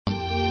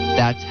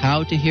That's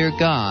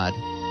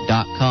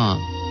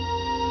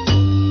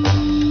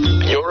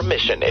howtoheargod.com. Your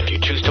mission, if you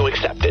choose to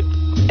accept it,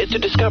 is to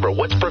discover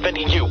what's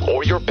preventing you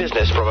or your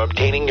business from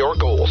obtaining your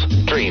goals,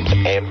 dreams,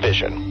 and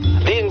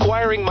vision. The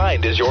Inquiring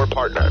Mind is your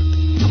partner.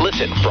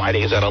 Listen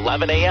Fridays at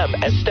 11 a.m.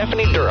 as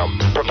Stephanie Durham,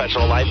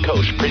 professional life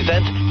coach,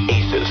 presents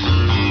ACES.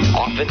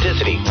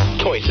 Authenticity,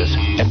 choices,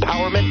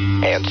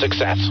 empowerment, and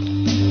success.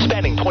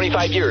 Spanning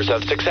 25 years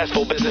of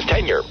successful business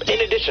tenure,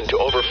 in addition to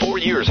over 4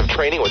 years of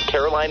training with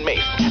Caroline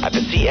Mace at the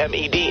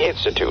CMED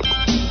Institute.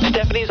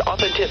 Stephanie's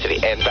authenticity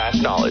and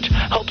vast knowledge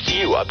helps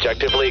you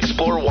objectively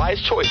explore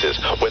wise choices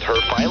with her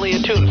finely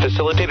attuned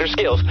facilitator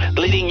skills,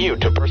 leading you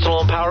to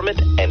personal empowerment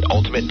and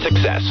ultimate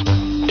success.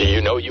 Do you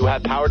know you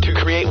have power to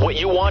create what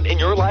you want in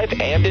your life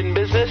and in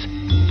business?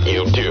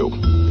 You do.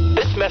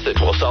 This message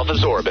will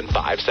self-absorb in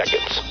 5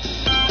 seconds.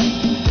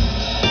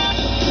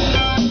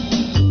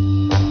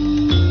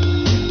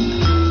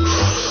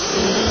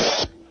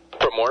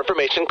 For more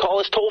information, call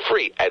us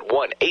toll-free at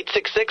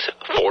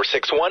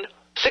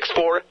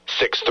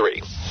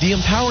 1-866-461-6463. The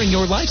Empowering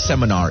Your Life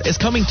Seminar is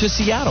coming to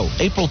Seattle,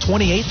 April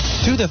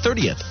 28th to the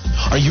 30th.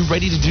 Are you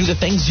ready to do the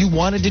things you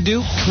wanted to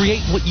do?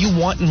 Create what you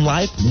want in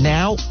life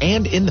now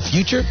and in the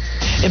future?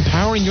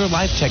 Empowering Your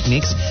Life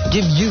techniques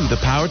give you the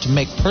power to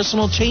make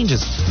personal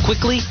changes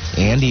quickly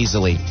and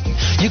easily.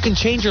 You can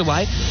change your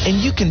life and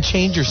you can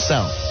change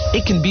yourself.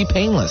 It can be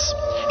painless.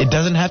 It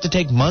doesn't have to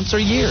take months or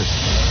years.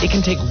 It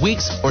can take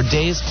weeks or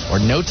days or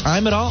no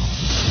time at all.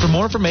 For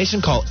more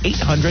information, call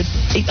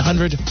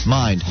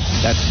 800-800-MIND.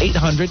 That's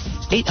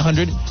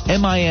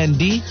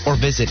 800-800-MIND or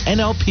visit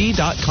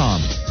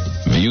NLP.com.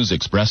 Views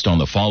expressed on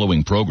the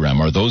following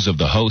program are those of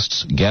the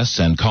hosts, guests,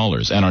 and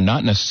callers and are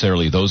not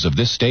necessarily those of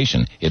this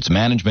station, its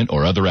management,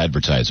 or other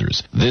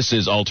advertisers. This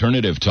is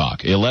Alternative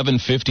Talk,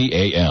 1150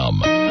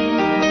 a.m.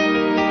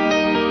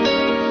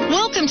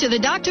 Welcome to the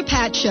Dr.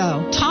 Pat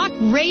Show. Talk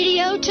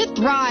radio to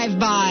thrive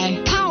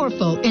by.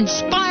 Powerful,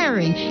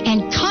 inspiring,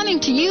 and coming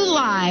to you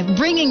live,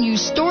 bringing you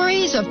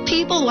stories of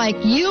people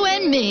like you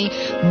and me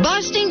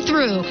busting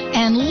through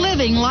and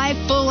living life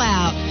full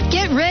out.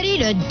 Get ready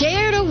to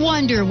dare to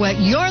wonder what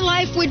your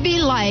life would be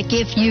like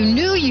if you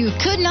knew you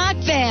could not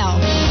fail.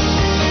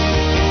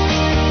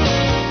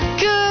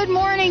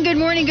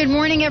 Good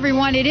morning,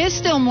 everyone. It is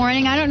still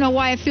morning. I don't know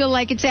why I feel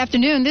like it's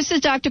afternoon. This is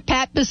Dr.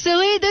 Pat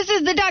Basili. This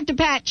is the Dr.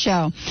 Pat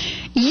Show.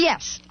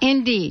 Yes,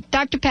 indeed.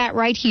 Dr. Pat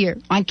right here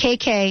on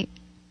KK.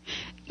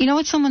 You know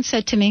what someone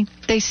said to me?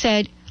 They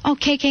said, oh,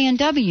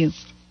 KKNW.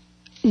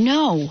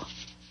 No.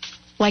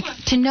 Like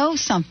to know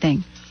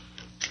something.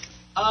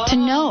 Oh, to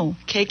know.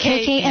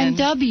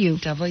 KKNW.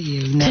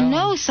 No. To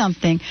know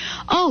something.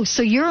 Oh,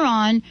 so you're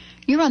on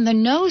the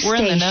know station. We're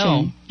in the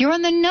know. You're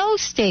on the know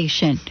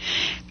station.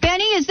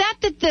 Benny, is that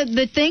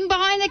the thing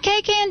behind the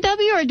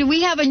KKNW, or do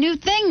we have a new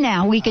thing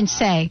now we can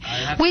say?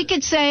 We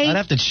could say I'd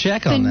have to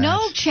check on the that.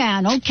 know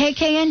channel,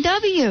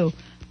 KKNW.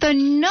 The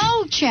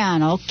know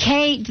channel,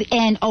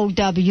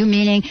 KNOW,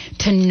 meaning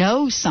to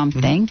know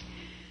something,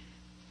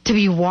 to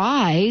be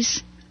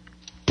wise.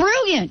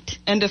 Brilliant.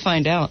 And to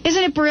find out.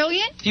 Isn't it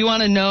brilliant? If you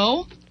want to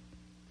know,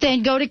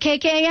 then go to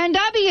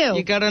KKNW.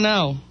 You got to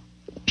know.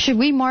 Should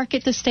we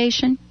market the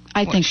station?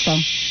 I think so.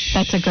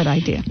 That's a good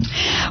idea.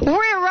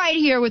 We're right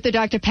here with the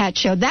Dr. Pat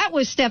Show. That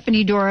was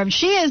Stephanie Durham.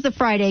 She is the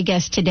Friday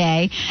guest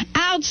today.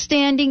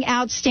 Outstanding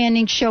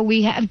show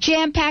we have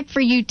jam-packed for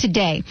you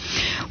today.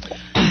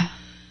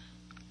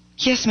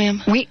 Yes,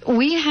 ma'am.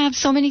 We have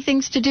so many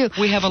things to do.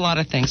 We have a lot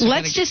of things.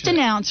 Let's just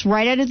announce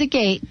right out of the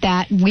gate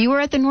that we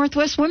were at the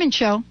Northwest Women's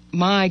Show.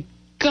 My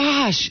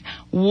gosh,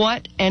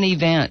 what an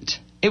event.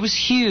 It was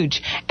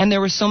huge, and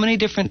there were so many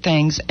different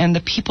things, and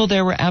the people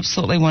there were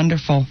absolutely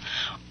wonderful.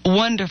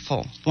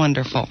 Wonderful.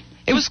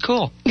 It was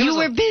cool. You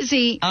were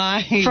busy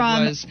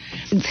from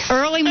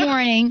early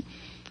morning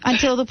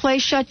until the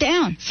place shut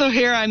down. So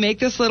here I make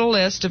this little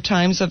list of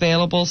times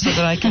available so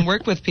that I can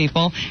work with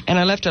people, and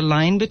I left a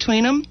line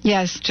between them.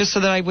 Yes. Just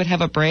so that I would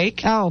have a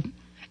break. Oh.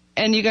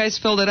 And you guys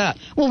filled it up.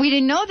 Well, we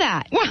didn't know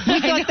that.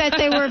 We thought that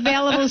they were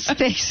available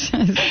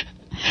spaces.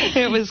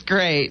 It was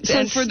great.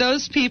 And for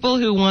those people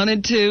who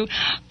wanted to,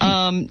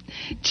 I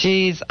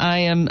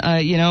am,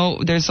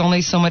 there's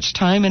only so much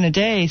time in a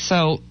day,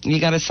 so you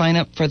got to sign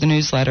up for the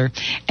newsletter.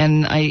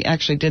 And I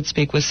actually did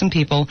speak with some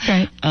people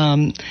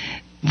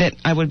that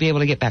I would be able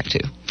to get back to.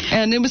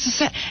 And it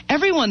was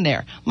everyone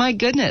there. My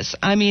goodness.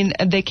 I mean,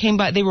 they came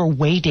by. They were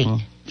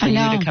waiting for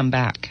you to come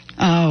back.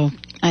 Oh,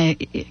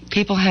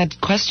 people had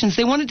questions.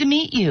 They wanted to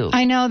meet you.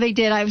 I know they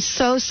did. I was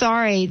so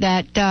sorry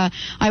that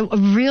I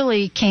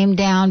really came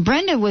down.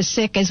 Brenda was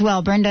sick as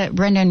well. Brenda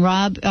and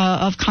Rob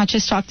of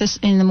Conscious Talk this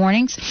in the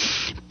mornings.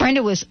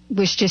 Brenda was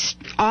just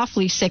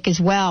awfully sick as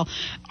well.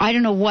 I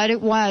don't know what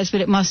it was,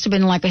 but it must have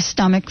been like a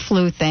stomach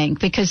flu thing,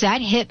 because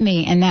that hit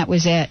me and that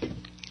was it.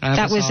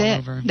 That was it.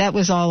 Over. That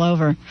was all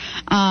over.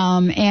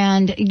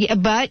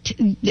 But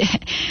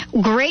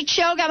great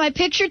show. Got my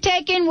picture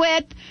taken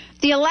with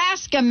the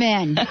Alaska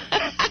men.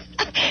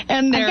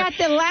 And I got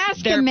the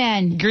Alaska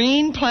men.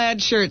 Green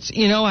plaid shirts.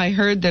 You know, I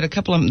heard that a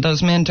couple of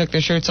those men took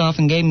their shirts off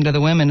and gave them to the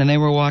women, and they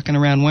were walking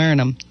around wearing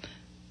them.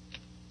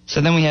 So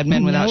then we had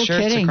men without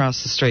shirts kidding.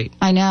 across the street.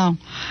 I know.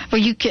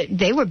 Well,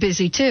 they were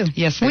busy too.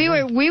 Yes, they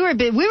were. We were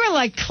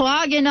like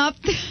clogging up.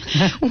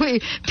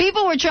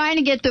 People were trying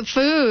to get the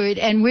food,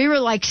 and we were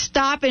like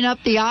stopping up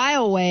the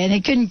aisleway, and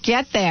they couldn't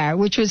get there,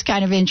 which was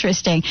kind of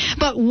interesting.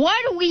 But what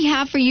do we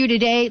have for you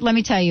today? Let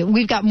me tell you,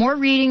 we've got more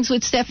readings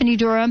with Stephanie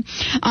Durham.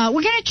 We're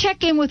going to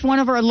check in with one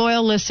of our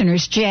loyal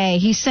listeners, Jay.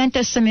 He sent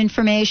us some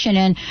information,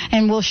 and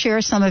we'll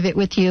share some of it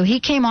with you. He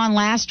came on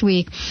last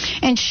week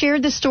and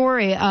shared the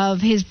story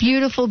of his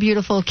beautiful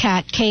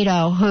cat,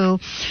 Cato, who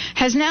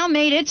has now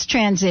made its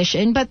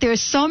transition, but there's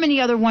so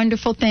many other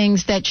wonderful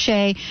things that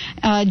Jay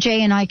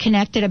and I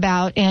connected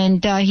about,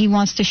 and he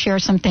wants to share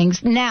some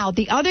things. Now,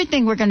 the other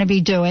thing we're going to be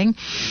doing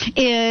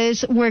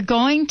is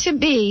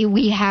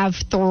we have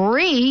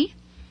three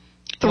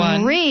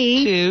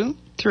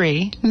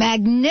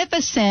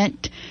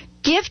magnificent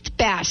gift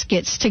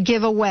baskets to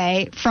give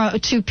away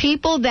to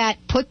people that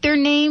put their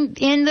name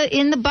in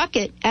the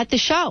bucket at the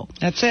show.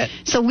 That's it.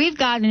 So we've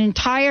got an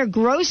entire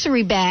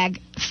grocery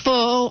bag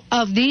full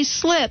of these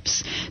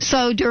slips.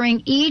 So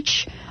during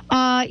each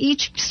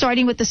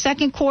starting with the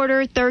second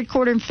quarter, third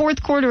quarter, and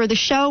fourth quarter of the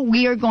show,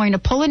 we are going to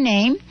pull a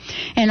name,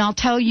 and I'll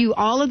tell you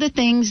all of the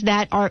things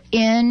that are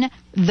in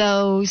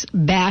those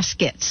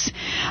baskets.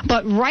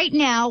 But right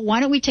now, why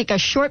don't we take a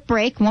short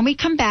break? When we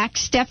come back,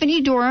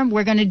 Stephanie Durham,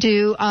 we're going to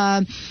do...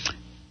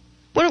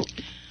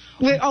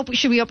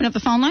 should we open up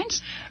the phone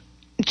lines?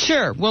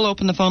 Sure, we'll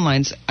open the phone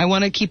lines. I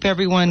want to keep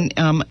everyone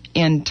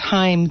in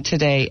time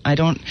today.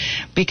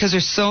 Because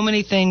there's so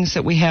many things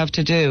that we have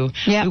to do.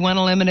 Yep. We want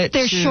to limit it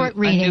to short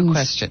readings. A new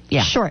question.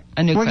 Yeah, short.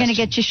 A new We're question. going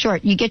to get you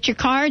short. You get your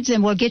cards,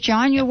 and we'll get you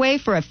on your way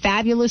for a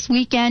fabulous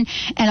weekend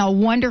and a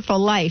wonderful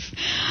life.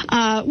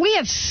 We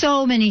have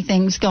so many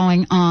things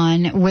going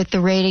on with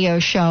the radio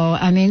show.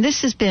 I mean,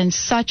 this has been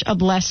such a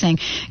blessing.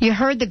 You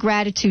heard the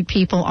gratitude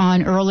people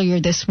on earlier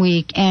this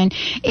week, and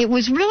it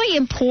was really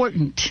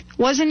important,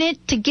 wasn't it,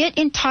 to get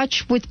in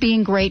touch with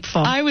being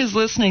grateful. I was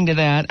listening to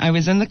that. I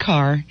was in the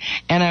car,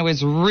 and I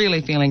was really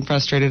feeling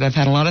frustrated. I've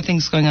had a lot of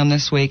things going on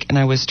this week, and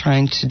I was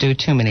trying to do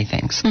too many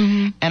things.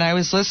 Mm-hmm. And I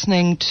was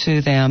listening to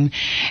them,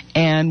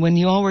 and when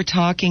you all were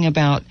talking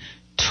about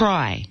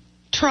try,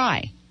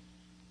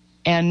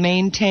 and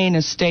maintain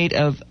a state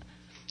of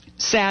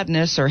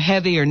sadness or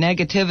heavy or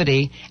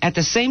negativity at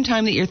the same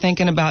time that you're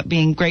thinking about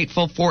being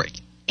grateful for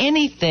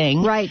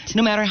anything, right,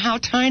 no matter how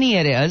tiny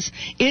it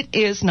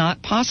is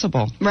not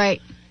possible. Right.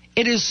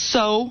 It is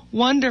so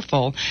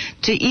wonderful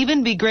to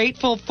even be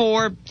grateful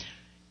for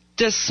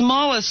the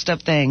smallest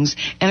of things,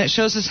 and it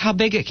shows us how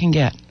big it can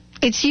get.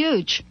 It's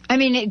huge. I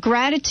mean,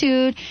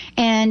 gratitude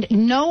and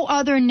no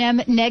other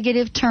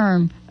negative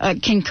term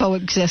can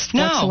coexist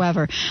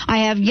whatsoever.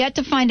 I have yet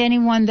to find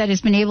anyone that has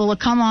been able to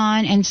come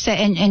on and say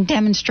and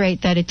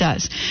demonstrate that it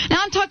does.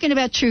 Now, I'm talking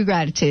about true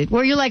gratitude,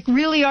 where you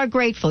really are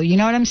grateful. You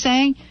know what I'm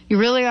saying? You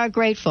really are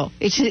grateful.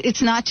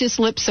 It's not just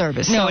lip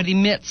service. No, it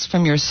emits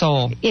from your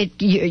soul.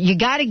 You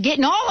got it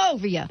getting all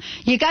over you.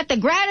 You got the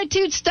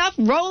gratitude stuff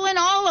rolling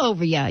all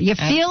over you. You're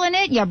feeling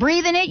it. You're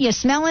breathing it. You're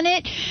smelling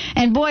it.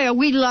 And boy, are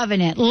we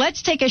loving it.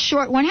 Let's take a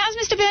short one. How's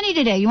Mr. Benny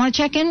today? You want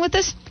to check in with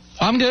us?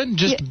 I'm good.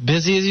 Just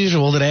busy as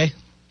usual today.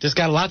 Just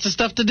got lots of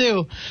stuff to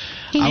do.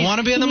 I want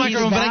to be in the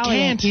microphone, but I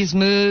can't. He's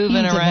moving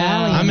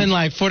around. I'm in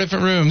like 4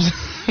 different rooms.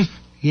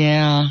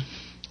 Yeah.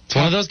 It's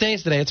one of those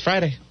days today. It's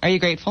Friday. Are you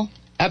grateful?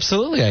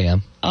 Absolutely, I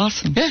am.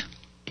 Awesome. Yeah.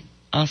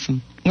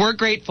 Awesome. We're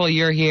grateful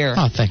you're here.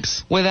 Oh,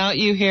 thanks. Without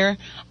you here,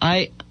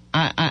 ain't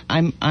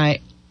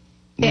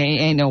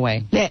no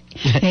way.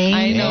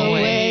 Ain't no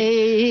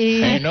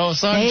way. Ain't no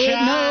sunshine.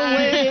 Ain't no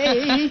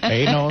way.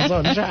 Ain't no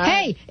sunshine.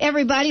 Hey,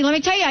 everybody, let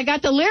me tell you, I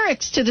got the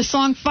lyrics to the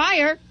song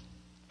Fire.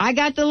 I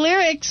got the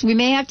lyrics. We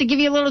may have to give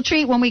you a little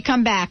treat when we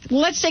come back.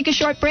 Let's take a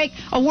short break.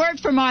 A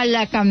word from our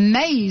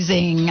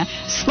amazing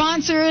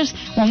sponsors.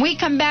 When we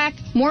come back,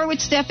 more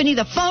with Stephanie.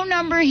 The phone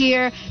number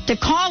here to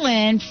call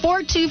in,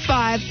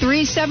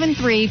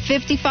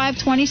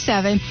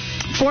 425-373-5527.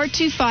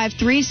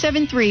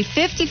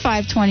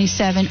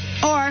 425-373-5527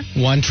 or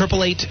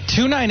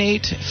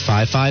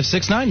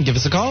 1-888-298-5569. Give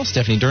us a call.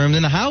 Stephanie Durham's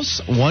in the house.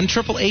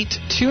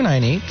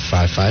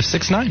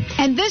 1-888-298-5569.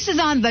 And this is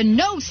on the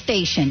No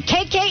Station,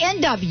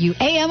 KKNW,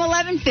 AM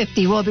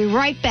 1150. We'll be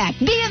right back.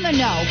 Be in the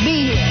know.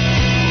 Be here.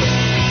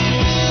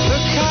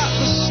 Look at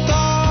the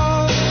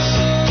stars.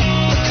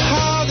 Look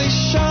how they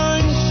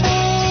shine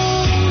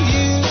for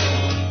you.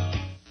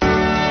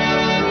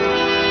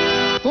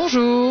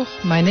 Bonjour,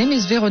 my name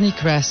is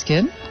Veronique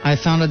Raskin. I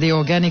founded the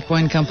Organic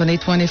Wine Company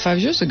 25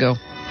 years ago.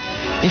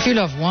 If you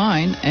love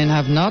wine and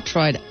have not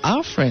tried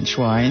our French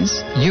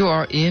wines, you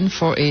are in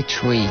for a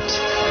treat.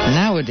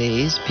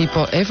 Nowadays,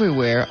 people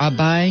everywhere are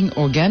buying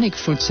organic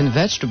fruits and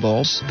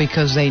vegetables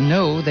because they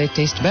know they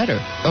taste better.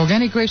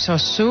 Organic grapes are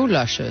so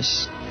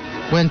luscious.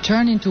 When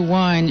turned into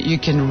wine, you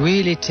can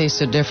really taste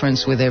the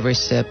difference with every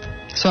sip.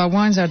 So our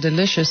wines are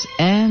delicious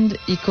and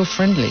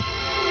eco-friendly.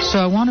 So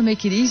I want to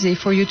make it easy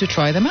for you to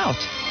try them out.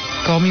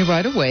 Call me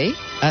right away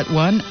at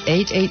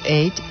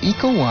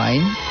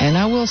 1-888-ECO-WINE, and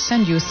I will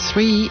send you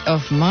 3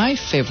 of my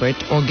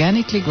favorite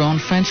organically grown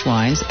French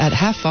wines at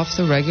half off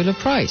the regular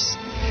price.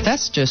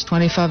 That's just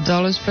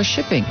 $25 plus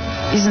shipping.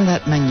 Isn't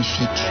that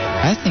magnifique?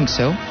 I think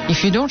so.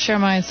 If you don't share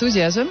my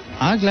enthusiasm,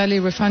 I'll gladly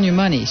refund your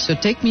money. So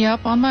take me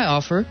up on my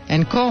offer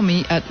and call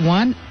me at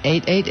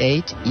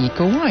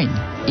 1-888-ECO-WINE.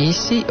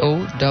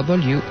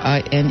 ECOWINE.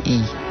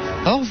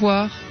 Au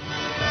revoir.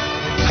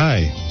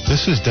 Hi,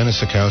 this is Dennis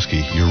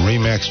Sikowski, your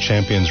RE/MAX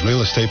Champions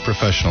real estate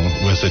professional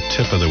with the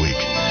tip of the week.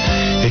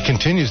 It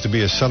continues to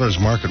be a seller's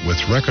market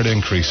with record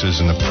increases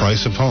in the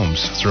price of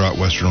homes throughout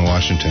Western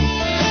Washington.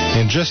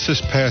 In just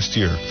this past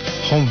year,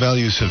 home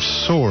values have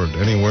soared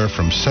anywhere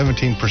from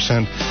 17%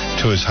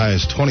 to as high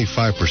as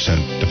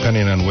 25%,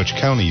 depending on which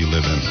county you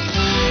live in.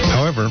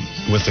 However,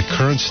 with the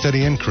current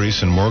steady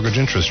increase in mortgage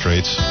interest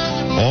rates,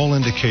 all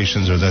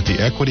indications are that the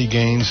equity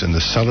gains and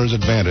the seller's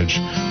advantage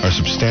are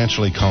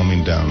substantially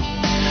calming down.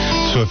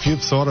 So if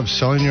you've thought of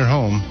selling your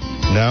home,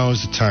 now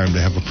is the time to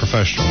have a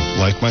professional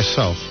like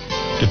myself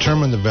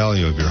determine the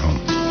value of your home.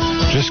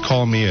 Just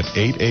call me at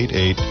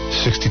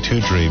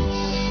 888-62-DREAM.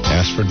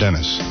 Ask for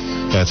Dennis.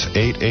 That's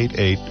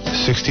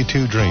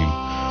 888-62-DREAM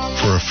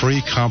for a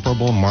free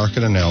comparable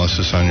market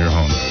analysis on your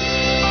home.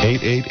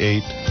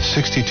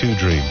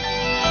 888-62-DREAM.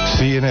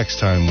 See you next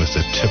time with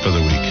the tip of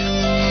the week.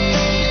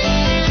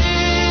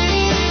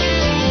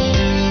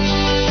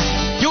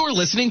 You're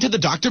listening to the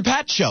Dr.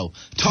 Pat Show.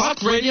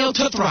 Talk radio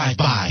to thrive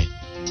by.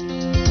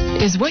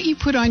 Is what you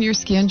put on your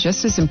skin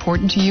just as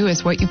important to you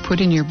as what you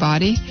put in your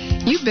body?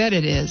 You bet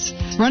it is.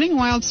 Running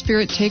Wild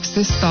Spirit takes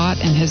this thought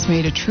and has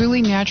made a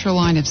truly natural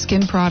line of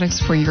skin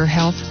products for your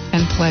health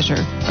and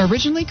pleasure.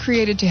 Originally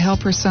created to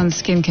help her son's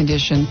skin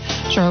condition,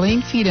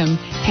 Charlene Feedham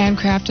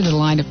handcrafted a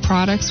line of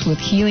products with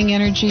healing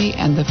energy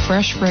and the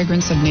fresh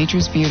fragrance of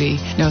nature's beauty.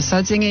 No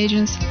sudsing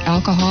agents,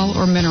 alcohol,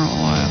 or mineral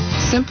oil.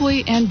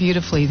 Simply and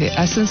beautifully, the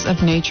essence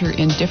of nature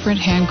in different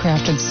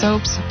handcrafted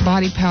soaps,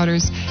 body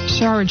powders,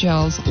 shower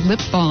gels,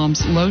 lip balms,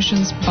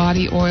 lotions,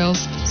 body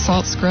oils,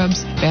 salt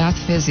scrubs, bath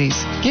fizzies.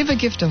 Give a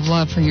gift of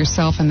love for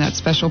yourself and that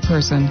special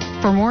person.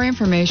 For more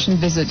information,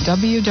 visit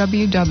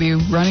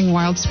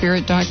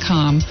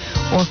www.runningwildspirit.com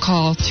or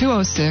call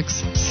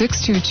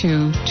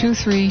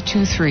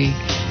 206-622-2323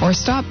 or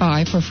stop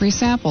by for free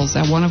samples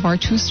at one of our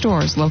 2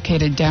 stores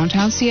located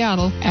downtown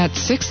Seattle at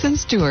 6th and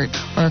Stewart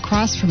or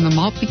across from the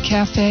Maltby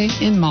Cafe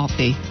in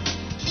Maltby.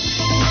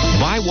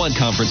 Buy one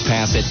conference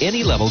pass at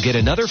any level, get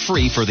another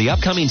free for the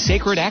upcoming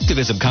Sacred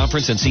Activism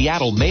Conference in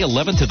Seattle, May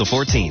 11th to the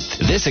 14th.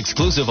 This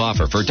exclusive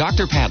offer for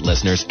Dr. Pat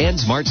listeners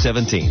ends March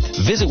 17th.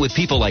 Visit with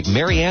people like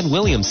Marianne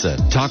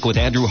Williamson, talk with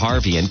Andrew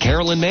Harvey and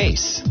Carolyn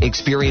Mace,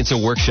 experience a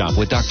workshop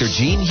with Dr.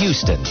 Gene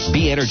Houston,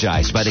 be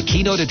energized by the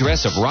keynote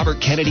address of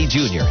Robert Kennedy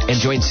Jr.,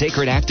 and join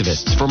sacred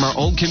activists from our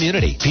own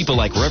community, people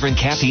like Reverend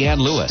Kathy Ann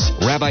Lewis,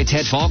 Rabbi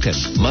Ted Falcon,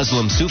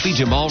 Muslim Sufi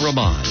Jamal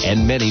Rahman,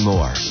 and many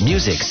more.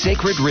 Music,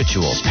 sacred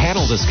rituals,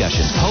 panel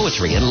discussions,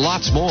 poetry, and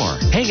lots more.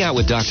 Hang out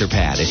with Dr.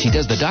 Pat as she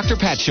does the Dr.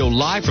 Pat Show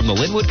live from the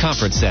Linwood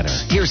Conference Center.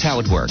 Here's how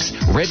it works.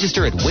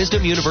 Register at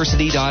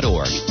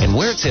wisdomuniversity.org, and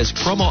where it says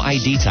promo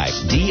ID type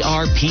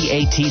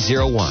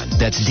DRPAT01,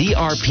 that's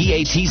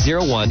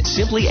DRPAT01,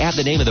 simply add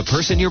the name of the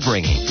person you're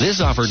bringing. This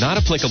offer not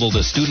applicable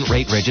to student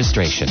rate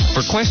registration.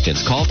 For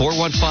questions, call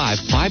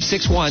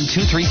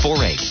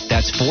 415-561-2348.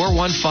 That's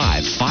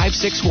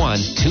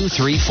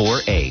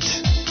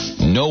 415-561-2348.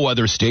 No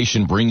other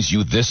station brings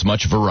you this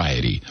much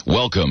variety.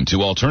 Welcome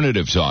to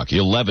Alternative Talk,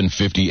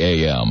 1150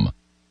 AM.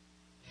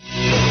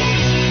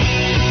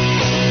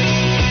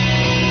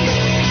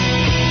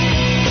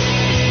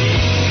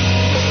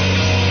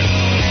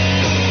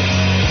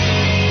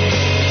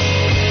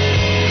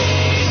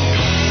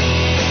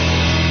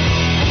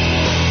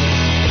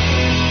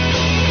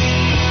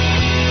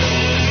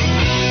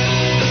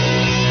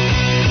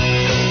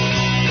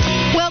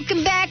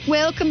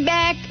 Welcome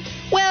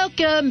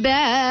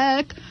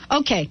back.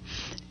 Okay.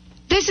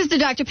 This is the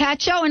Dr.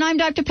 Pat Show, and I'm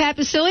Dr. Pat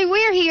Basile.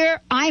 We're here.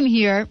 I'm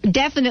here,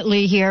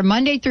 definitely here,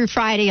 Monday through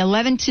Friday,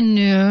 11 to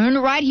noon,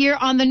 right here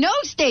on the No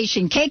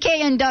Station,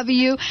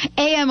 KKNW,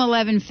 AM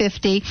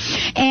 1150.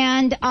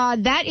 And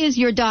that is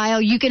your dial.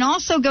 You can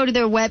also go to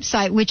their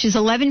website, which is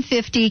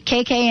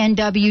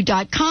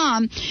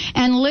 1150kknw.com,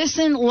 and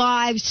listen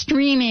live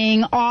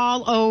streaming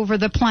all over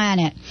the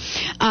planet.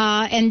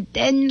 And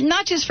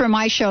not just for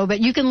my show, but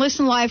you can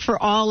listen live for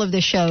all of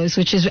the shows,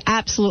 which is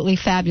absolutely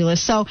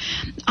fabulous. So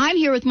I'm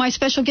here with my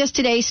special guest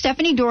today,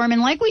 Stephanie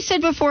Dorman. Like we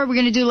said before, we're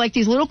going to do like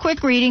these little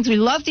quick readings. We'd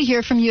love to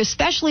hear from you,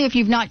 especially if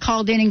you've not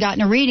called in and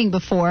gotten a reading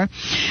before.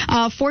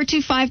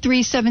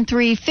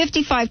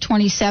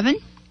 425-373-5527.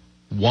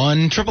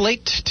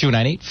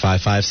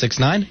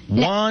 1-888-298-5569.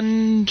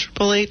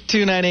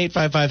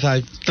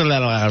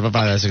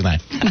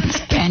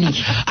 1-888-298-5569. Penny.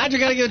 I just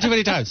got to give it too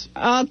many times.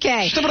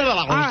 Okay.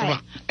 All right.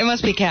 It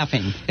must be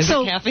caffeine. Is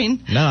it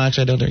caffeine? No,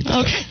 actually, I don't drink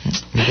that. Okay.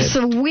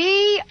 So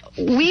we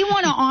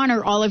want to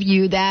honor all of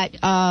you that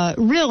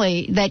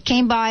that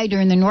came by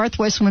during the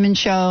Northwest Women's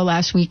Show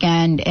last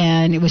weekend,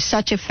 and it was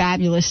such a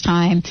fabulous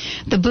time.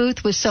 The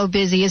booth was so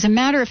busy. As a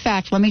matter of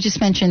fact, let me just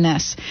mention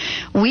this.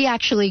 We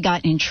actually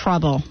got in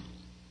trouble.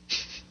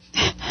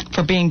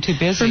 For being too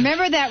busy.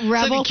 Remember that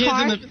Rebel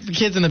car? The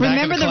kids in the back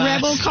Remember of the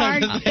class. Rebel car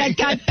that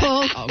got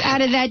pulled out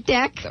of that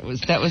deck?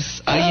 That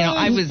was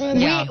I was,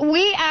 yeah.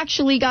 We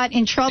actually got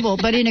in trouble,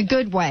 but in a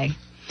good way.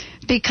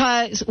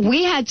 Because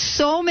we had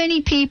so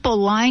many people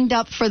lined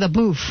up for the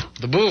booth.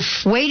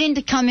 Waiting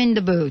to come in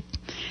the booth.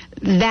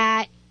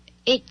 That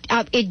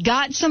it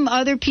got some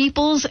other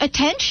people's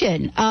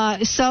attention.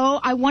 So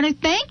I want to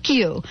thank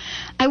you.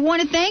 I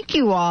want to thank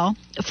you all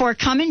for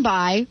coming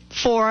by,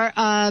 for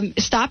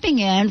stopping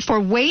in, for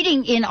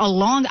waiting in a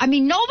long... I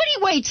mean, nobody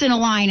waits in a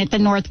line at the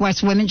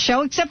Northwest Women's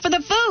Show except for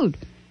the food.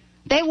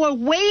 They were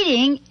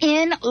waiting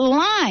in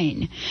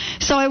line.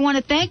 So I want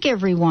to thank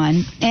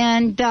everyone.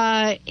 And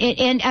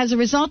as a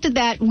result of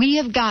that, we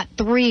have got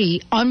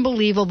 3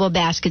 unbelievable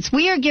baskets.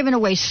 We are giving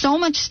away so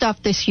much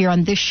stuff this year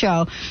on this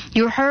show.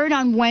 You heard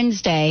on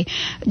Wednesday,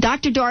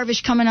 Dr.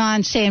 Darvish coming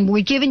on saying,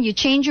 we're giving you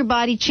Change Your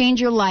Body,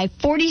 Change Your Life,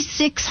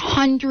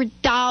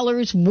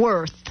 $4,600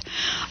 worth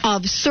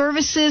of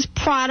services,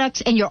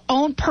 products, and your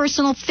own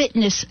personal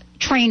fitness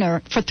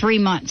trainer for 3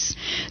 months.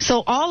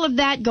 So all of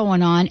that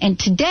going on. And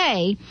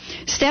today,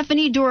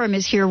 Stephanie Durham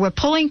is here. We're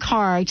pulling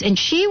cards, and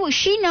she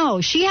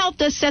knows. She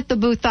helped us set the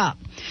booth up.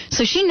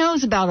 So she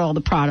knows about all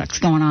the products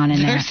going on in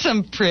there. There's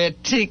some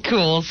pretty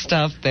cool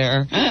stuff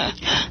there.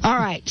 All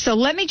right. So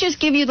let me just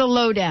give you the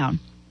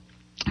lowdown.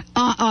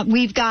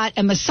 We've got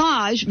a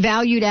massage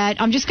valued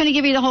at, I'm just going to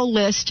give you the whole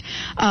list,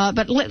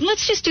 but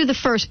let's just do the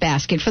first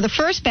basket. For the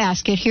first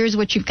basket, here's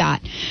what you've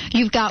got.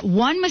 You've got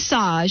 1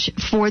 massage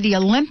for the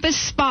Olympus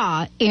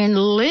Spa in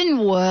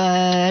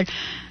Linwood.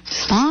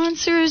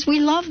 Sponsors, we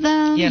love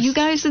them. Yes. You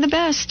guys are the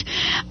best.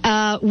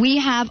 We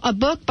have a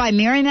book by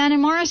Mary Mann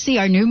and Morrissey,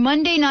 our new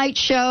Monday night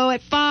show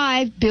at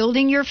 5,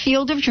 Building Your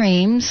Field of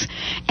Dreams,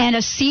 and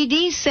a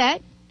CD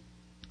set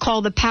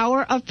called The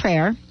Power of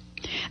Prayer.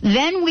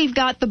 Then we've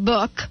got the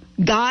book,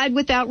 God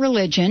Without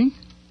Religion,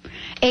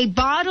 a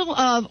bottle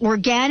of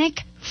organic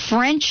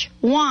French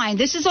wine.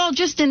 This is all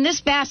just in this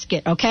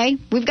basket, okay?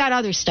 We've got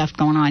other stuff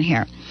going on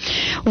here.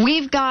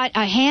 We've got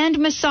a hand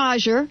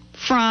massager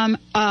from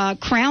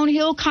Crown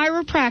Hill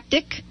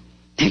Chiropractic.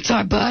 It's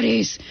our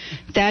buddies.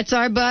 That's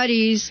our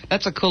buddies.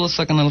 That's the coolest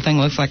looking little thing.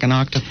 Looks like an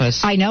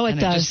octopus. I know it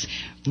does.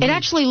 It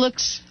actually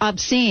looks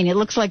obscene. It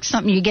looks like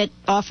something you get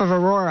off of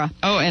Aurora.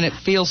 Oh, and it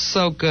feels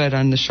so good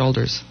on the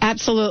shoulders.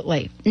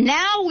 Absolutely.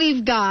 Now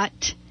we've got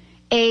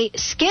a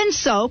skin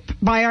soap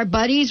by our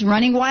buddies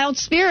Running Wild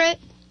Spirit.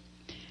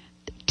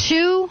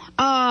 1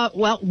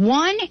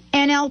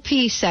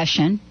 NLP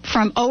session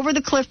from Over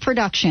the Cliff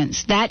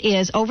Productions. That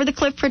is Over the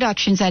Cliff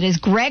Productions. That is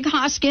Greg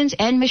Hoskins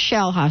and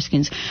Michelle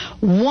Hoskins.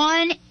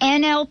 1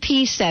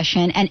 NLP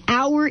session, an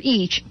hour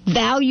each,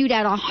 valued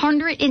at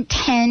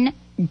 $110.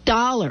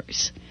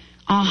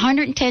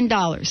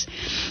 $110.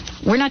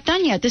 We're not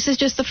done yet. This is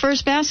just the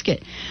first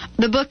basket.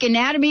 The book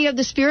Anatomy of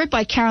the Spirit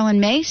by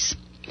Carolyn Mace.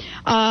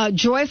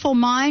 Joyful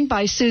Mind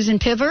by Susan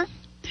Piver.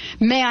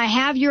 May I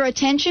Have Your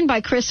Attention by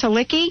Chris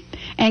Halicki.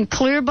 And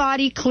Clear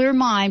Body, Clear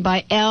Mind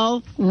by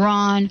L.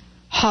 Ron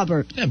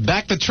Hubbard. Yeah,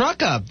 back the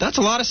truck up. That's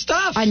a lot of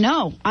stuff. I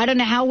know. I don't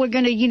know how we're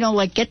going to,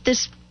 get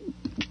this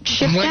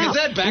shipped out.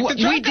 Back the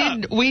truck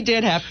up. We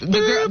did have.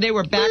 They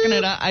were backing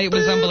it up. It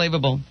was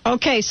unbelievable.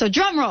 Okay, so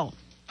drum roll.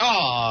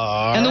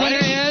 And the winner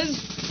is?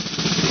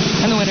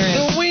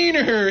 The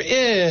winner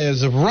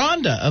is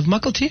Rhonda of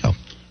Mukilteo.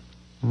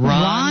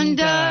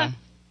 Rhonda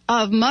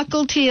of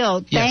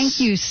Mukilteo. Yes. Thank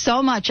you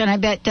so much. And I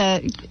bet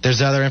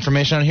there's other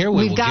information on here.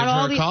 we've We'll got give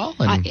all her a call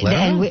and let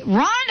her know.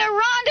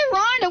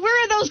 Rhonda,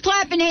 where are those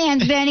clapping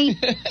hands, Benny?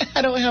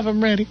 I don't have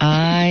them ready.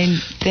 I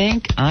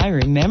think I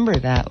remember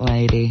that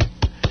lady.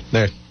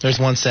 There's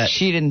one set.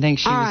 She didn't think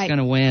she was going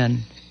to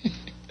win.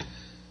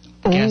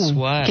 Guess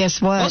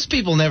what? Most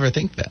people never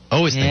think that.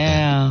 Always think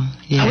that.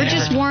 Yeah. We're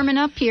just warming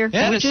up here.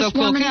 That We're is just so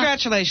cool. warming up.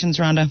 Congratulations,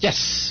 Rhonda.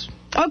 Yes.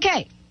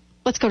 Okay,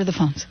 let's go to the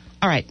phones.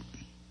 All right.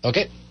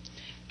 Okay.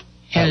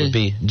 That would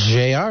be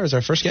JR as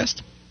our first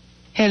guest.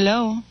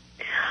 Hello.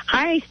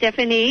 Hi,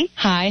 Stephanie.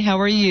 Hi, how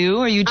are you?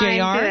 Are you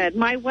JR? I'm good.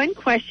 My one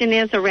question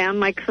is around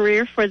my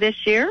career for this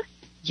year.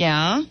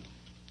 Yeah.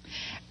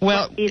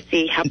 Well, what do you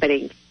see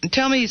happening?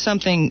 Tell me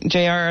something,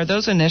 JR. Are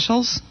those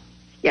initials?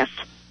 Yes.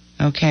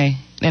 Okay.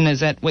 And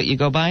is that what you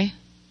go by?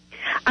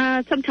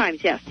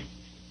 Sometimes, yes.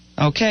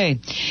 Okay.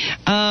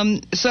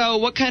 So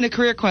what kind of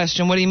career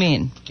question? What do you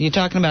mean? Are you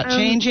talking about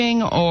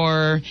changing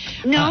or...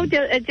 No, is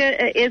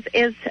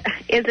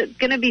it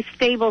going to be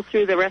stable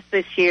through the rest of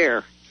this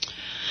year?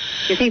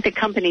 Do you think the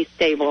company's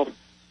stable?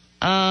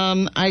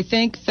 I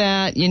think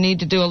that you need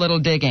to do a little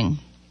digging.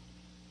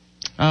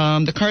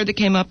 The card that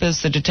came up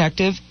is the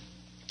detective.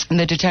 And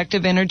the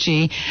detective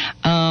energy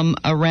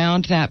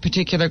around that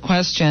particular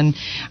question,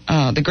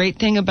 the great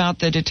thing about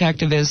the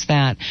detective is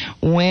that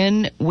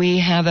when we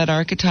have that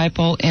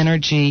archetypal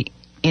energy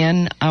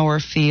in our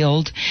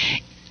field,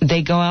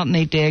 they go out and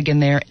they dig,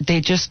 and their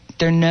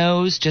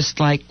nose just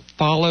like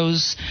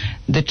follows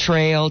the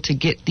trail to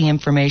get the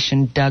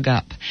information dug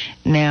up.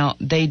 Now,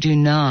 they do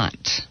not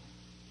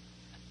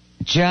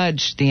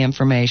judge the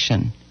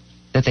information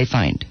that they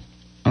find,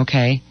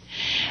 okay?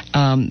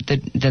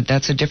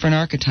 That's a different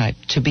archetype.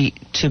 To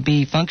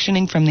be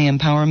functioning from the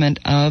empowerment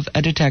of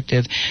a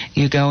detective,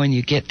 you go and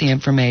you get the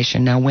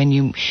information. Now, when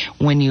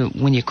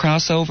you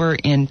cross over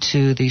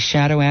into the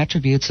shadow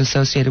attributes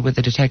associated with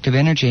the detective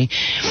energy,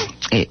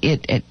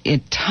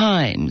 it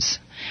times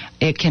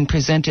it can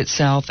present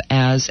itself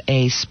as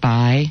a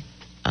spy,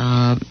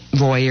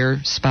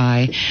 voyeur,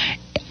 spy,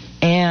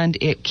 and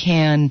it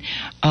can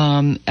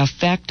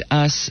affect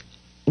us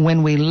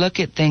when we look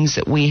at things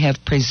that we have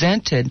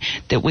presented,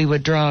 that we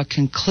would draw a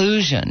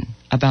conclusion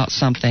about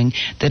something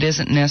that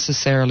isn't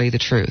necessarily the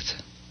truth.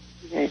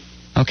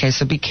 Okay,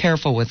 so be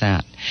careful with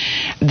that.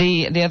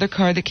 The other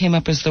card that came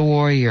up is the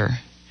warrior.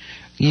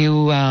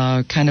 You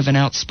kind of an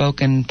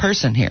outspoken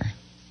person here.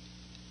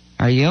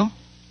 Are you?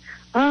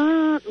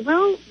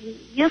 Well,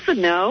 yes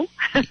and no.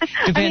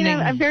 Depending. I mean,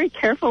 I'm very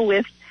careful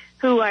with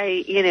who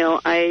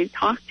I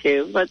talk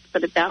to, let's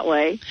put it that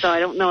way. So I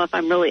don't know if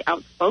I'm really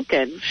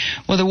outspoken.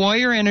 Well, the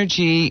warrior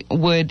energy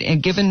would,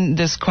 given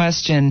this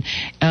question,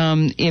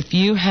 if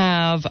you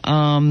have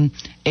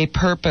a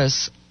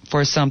purpose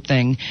for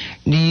something,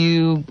 do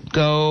you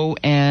go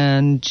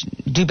and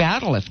do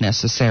battle if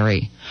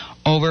necessary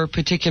over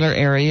particular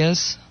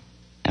areas?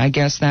 I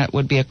guess that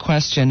would be a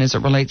question as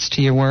it relates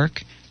to your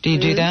work. Do you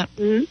do that?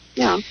 Mm-hmm.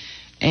 Yeah.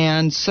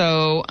 And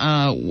so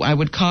I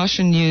would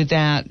caution you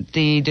that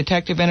the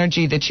detective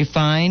energy that you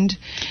find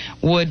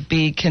would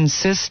be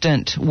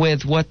consistent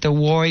with what the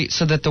warrior,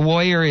 so that the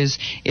warrior is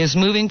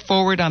moving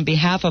forward on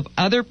behalf of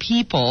other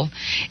people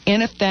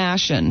in a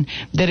fashion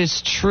that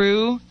is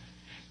true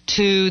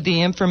to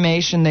the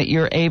information that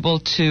you're able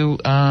to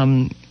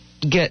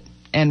get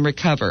and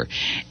recover.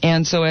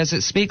 And so as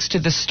it speaks to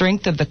the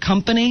strength of the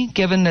company,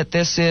 given that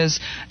this is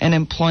an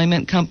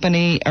employment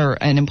company or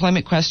an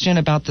employment question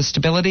about the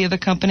stability of the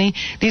company,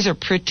 these are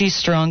pretty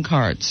strong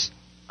cards.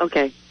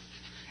 Okay.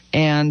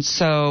 And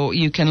so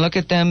you can look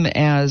at them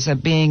as a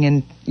being,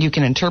 and you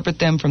can interpret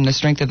them from the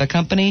strength of the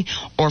company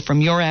or from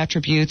your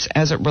attributes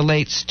as it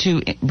relates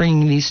to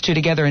bringing these two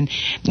together. And,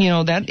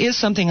 that is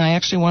something I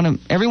actually want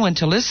everyone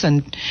to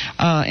listen,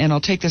 and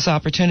I'll take this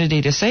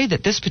opportunity to say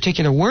that this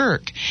particular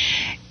work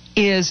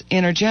is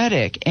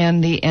energetic,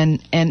 and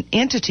an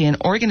entity, an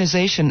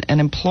organization, an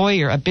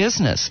employer, a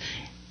business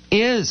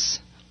is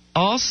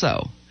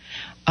also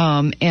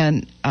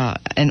an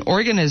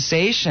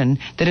organization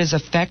that is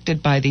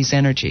affected by these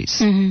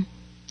energies. Mm-hmm.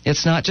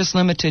 It's not just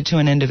limited to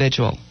an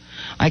individual.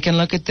 I can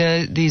look at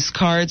these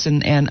cards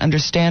and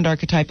understand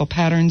archetypal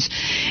patterns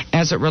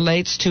as it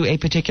relates to a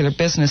particular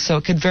business. So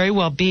it could very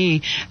well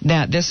be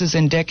that this is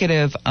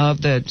indicative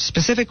of the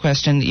specific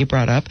question that you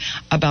brought up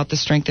about the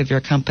strength of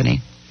your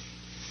company.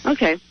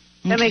 Okay.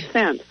 That makes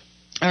sense.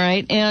 All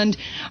right, and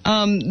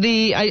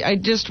I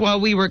just,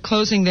 while we were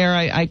closing there,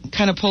 I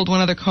kind of pulled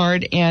one other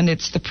card, and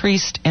it's the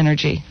priest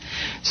energy.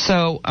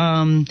 So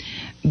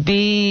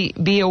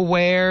be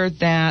aware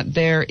that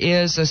there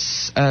is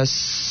a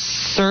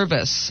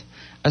service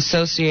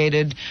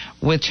associated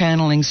with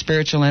channeling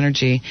spiritual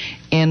energy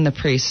in the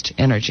priest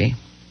energy,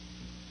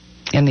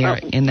 in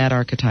that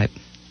archetype.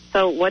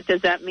 So what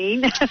does that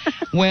mean?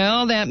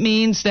 Well, that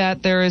means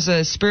that there is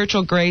a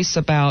spiritual grace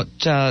about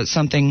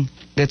something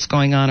that's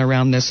going on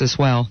around this as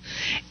well,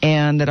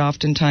 and that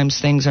oftentimes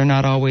things are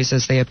not always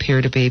as they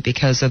appear to be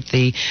because of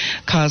the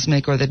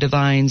cosmic or the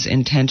divine's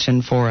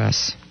intention for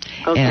us.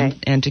 Okay.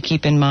 And to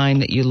keep in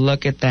mind that you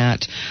look at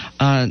that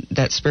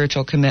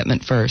spiritual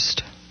commitment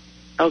first.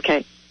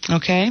 Okay.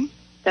 Okay?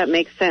 That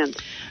makes sense.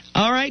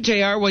 All right,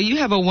 JR. Well, you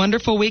have a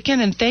wonderful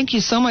weekend, and thank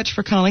you so much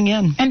for calling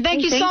in. And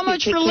thank you so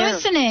much for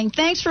listening.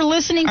 Thanks for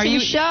listening to the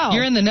show.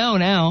 You're in the know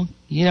now.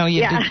 Yeah.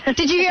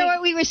 Did you hear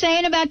what we were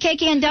saying about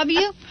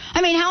KKNW?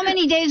 I mean, how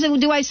many days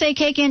do I say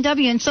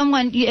KKNW? And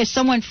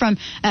someone from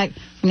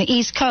the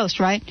East Coast,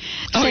 right,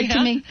 said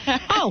to me,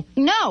 "Oh,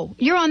 no,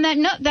 you're on that.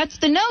 No, that's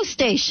the no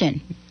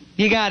station."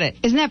 You got it.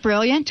 Isn't that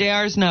brilliant?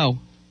 JR's no.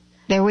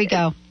 There we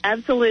go.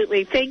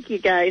 Absolutely. Thank you,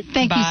 guys.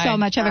 Thank you so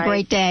much. Have a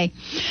great day.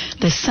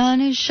 The sun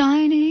is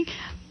shining.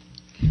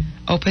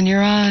 Open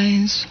your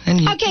eyes.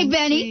 Okay,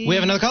 Benny. We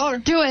have another caller.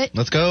 Do it.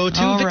 Let's go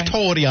to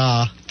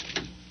Victoria.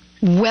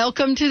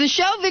 Welcome to the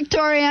show,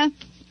 Victoria.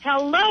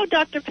 Hello,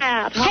 Dr.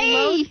 Pat. Hey.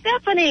 Hello,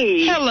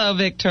 Stephanie. Hello,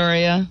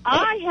 Victoria.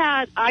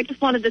 I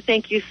just wanted to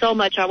thank you so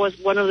much. I was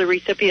one of the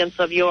recipients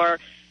of your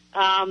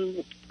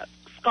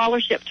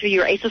scholarship to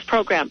your ACES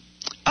program.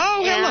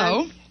 Oh,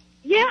 hello.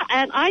 Yeah,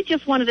 and I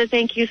just wanted to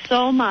thank you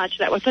so much.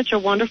 That was such a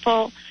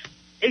wonderful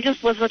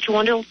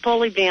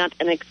event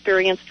and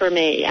experience for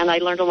me, and I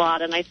learned a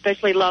lot, and I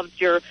especially loved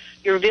your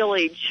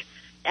village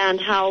and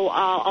how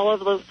all of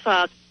those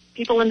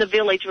people in the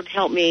village would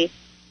help me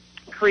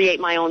create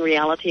my own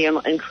reality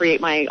and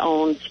create my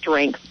own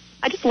strength.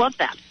 I just love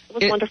that. It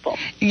was wonderful.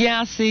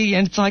 Yeah, see,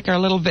 and it's like our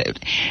little bit.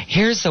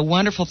 Here's the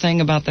wonderful thing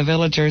about the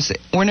villagers.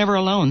 We're never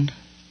alone.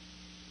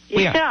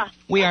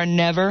 We are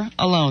never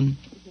alone.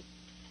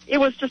 It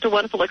was just a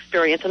wonderful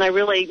experience, and I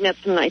really met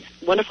some nice,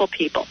 wonderful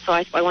people. So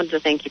I wanted to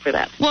thank you for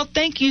that. Well,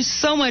 thank you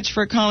so much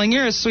for calling.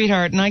 You're a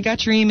sweetheart, and I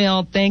got your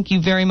email. Thank you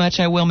very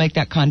much. I will make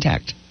that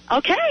contact.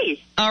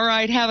 Okay. All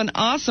right. Have an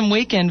awesome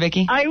weekend,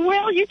 Vicki. I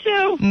will. You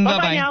too.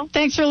 Bye-bye now.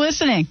 Thanks for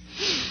listening.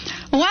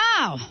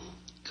 Wow.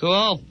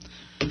 Cool.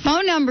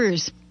 Phone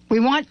numbers. We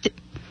want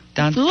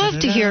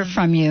love to hear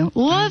from you.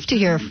 Love to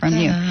hear from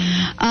you.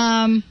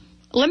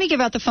 Let me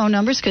give out the phone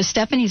numbers because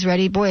Stephanie's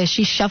ready. Boy, is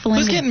she shuffling.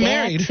 Who's getting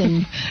married?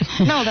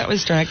 No, that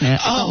was Dragnet.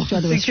 Oh,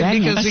 that was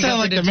Dragnet. That sounded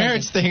like the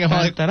marriage thing. I'm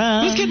like,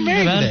 who's getting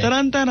married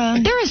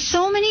today? There are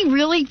so many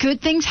really good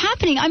things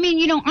happening. I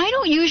mean, I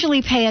don't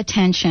usually pay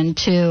attention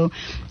to,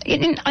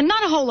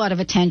 not a whole lot of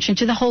attention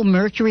to the whole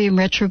Mercury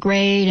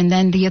retrograde and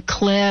then the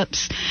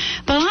eclipse.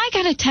 But I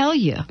got to tell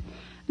you,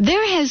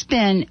 there has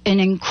been an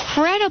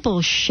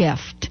incredible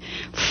shift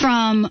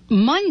from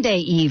Monday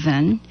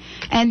even,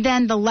 and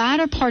then the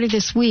latter part of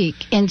this week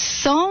in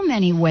so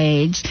many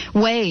ways,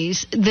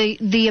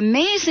 the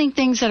amazing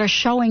things that are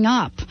showing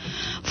up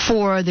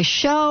for the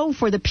show,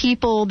 for the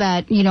people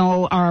that,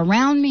 are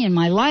around me in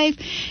my life.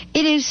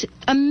 It is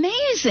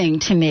amazing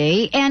to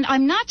me, and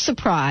I'm not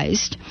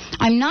surprised,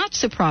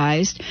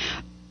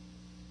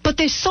 but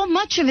there's so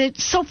much of it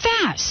so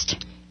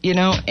fast.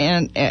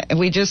 And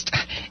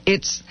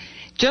it's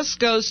just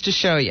goes to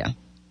show you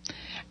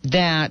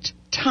that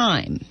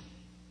time,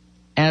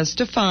 as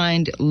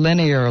defined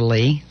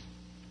linearly,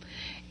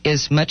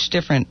 is much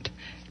different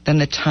than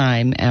the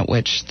time at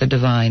which the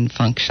divine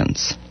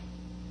functions.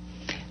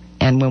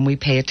 And when we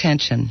pay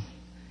attention,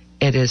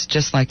 it is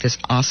just like this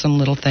awesome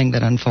little thing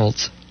that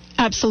unfolds.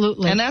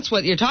 Absolutely. And that's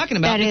what you're talking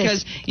about, that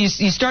because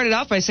you started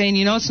off by saying,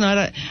 it's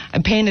not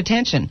I'm paying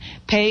attention.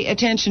 Pay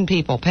attention,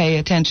 people. Pay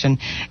attention.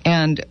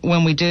 And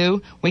when we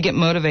do, we get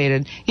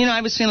motivated.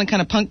 I was feeling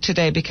kind of punked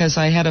today because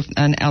I had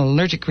an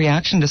allergic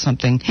reaction to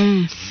something.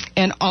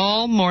 And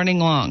all morning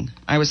long,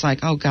 I was like,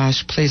 oh,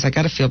 gosh, please, I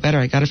got to feel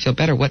better.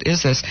 What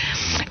is this?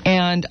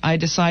 And I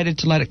decided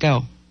to let it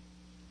go.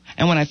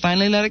 And when I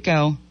finally let it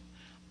go,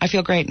 I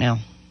feel great now.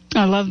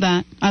 I love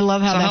that. I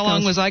love how that goes. So how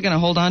long was I going to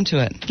hold on to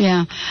it?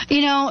 Yeah. Do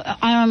you know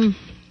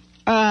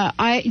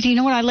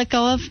what I let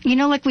go of?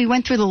 Like we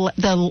went through the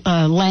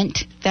Lent,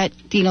 that,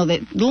 the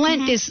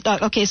Lent is,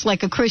 it's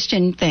like a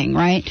Christian thing,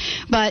 right?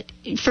 But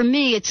for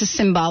me, it's a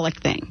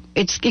symbolic thing.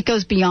 It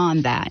goes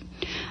beyond that.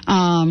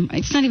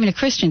 It's not even a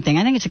Christian thing.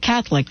 I think it's a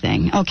Catholic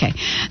thing. Okay.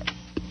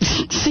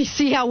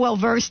 See how well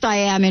versed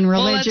I am in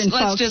religion,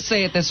 let's just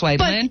say it this way.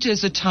 But Lent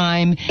is a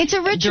time it's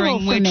a ritual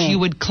during which you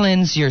would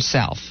cleanse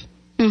yourself.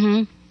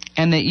 Mm-hmm.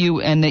 And that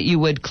you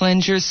would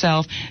cleanse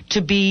yourself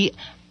to be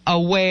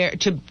aware,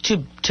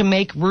 to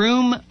make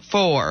room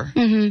for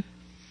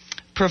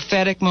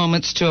prophetic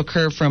moments to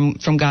occur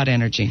from God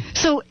energy.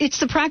 So it's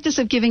the practice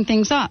of giving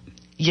things up.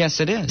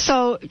 Yes, it is.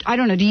 So I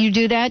don't know. Do you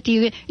do that?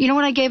 You know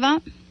what I gave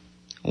up?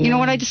 You know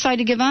what I decided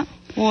to give up?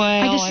 Well,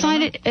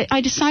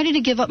 I decided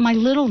to give up my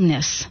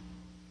littleness.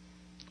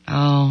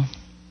 Oh.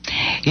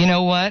 You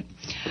know what?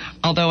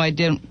 Although I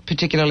didn't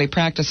particularly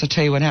practice, I'll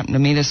tell you what happened to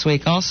me this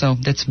week also.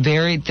 It's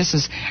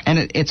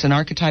an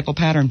archetypal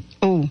pattern.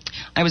 Oh.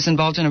 I was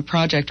involved in a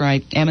project, or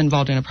I am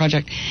involved in a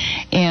project,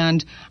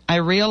 and I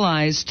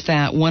realized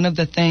that one of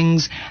the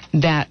things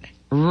that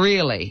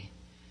really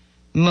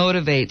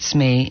motivates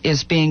me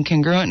is being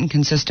congruent and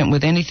consistent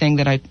with anything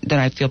that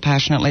I feel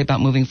passionately about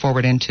moving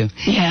forward into.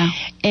 Yeah.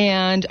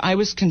 And I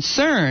was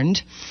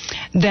concerned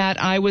that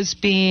I was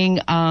being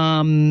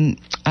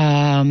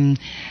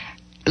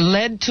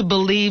led to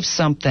believe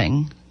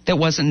something that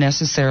wasn't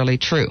necessarily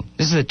true.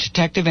 This is a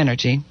detective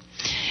energy.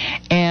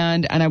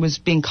 And I was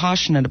being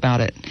cautioned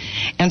about it.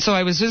 And so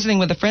I was visiting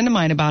with a friend of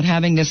mine about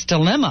having this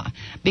dilemma,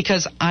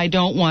 because I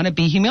don't want to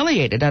be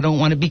humiliated. I don't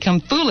want to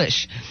become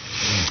foolish.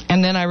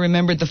 And then I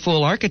remembered the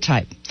fool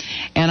archetype.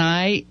 And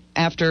I,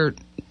 after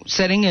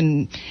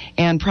sitting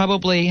and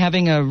probably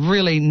having a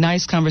really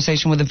nice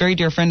conversation with a very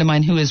dear friend of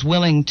mine who is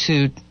willing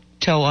to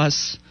tell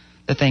us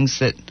the things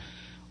that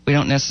we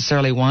don't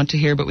necessarily want to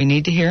hear, but we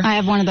need to hear. I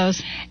have one of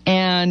those.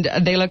 And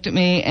they looked at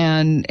me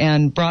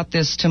and brought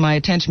this to my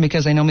attention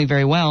because they know me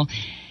very well.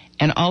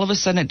 And all of a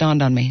sudden it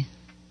dawned on me.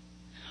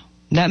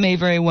 That may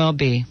very well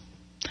be.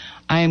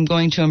 I am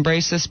going to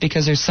embrace this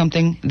because there's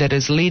something that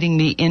is leading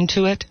me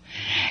into it.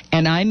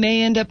 And I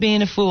may end up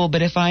being a fool,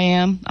 but if I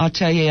am, I'll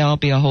tell you I'll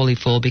be a holy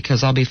fool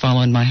because I'll be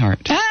following my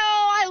heart. Oh,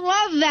 I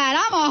love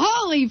that. I'm a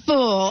holy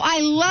fool. I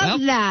love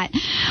that.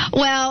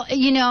 Well,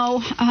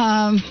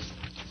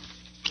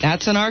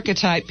 that's an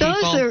archetype,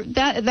 people.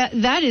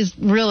 That is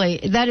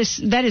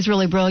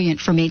really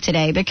brilliant for me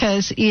today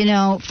because,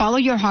 follow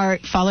your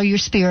heart, follow your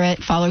spirit,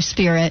 follow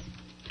spirit.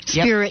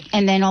 Spirit,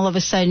 and then all of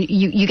a sudden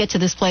you get to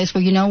this place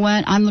where, you know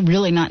what, I'm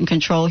really not in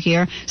control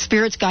here.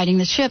 Spirit's guiding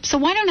the ship. So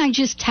why don't I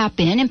just tap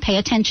in and pay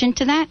attention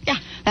to that? Yeah,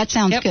 that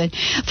sounds good.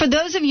 For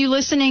those of you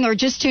listening or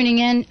just tuning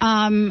in,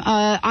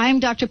 I'm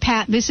Dr.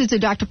 Pat. This is the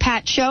Dr.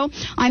 Pat Show.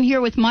 I'm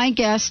here with my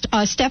guest,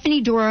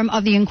 Stephanie Durham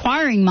of the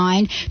Inquiring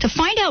Mind. To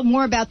find out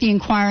more about the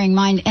Inquiring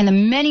Mind and the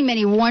many,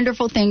 many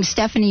wonderful things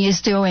Stephanie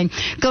is doing,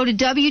 go to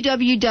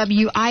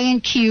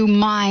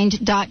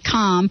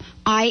www.inqmind.com.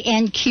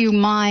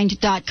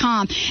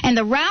 inqmind.com. And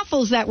the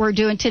raffles that we're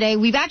doing today,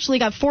 we've actually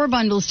got 4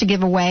 bundles to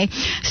give away.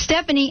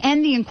 Stephanie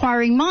and the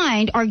Inquiring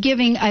Mind are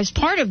giving, as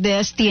part of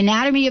this, The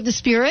Anatomy of the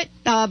Spirit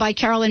by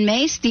Carolyn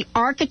Mace, the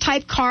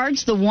Archetype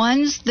cards,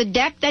 the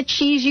deck that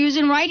she's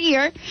using right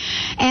here,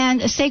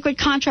 and Sacred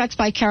Contracts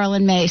by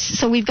Carolyn Mace.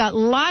 So we've got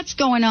lots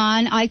going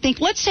on. I think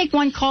let's take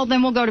one call,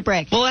 then we'll go to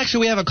break. Well,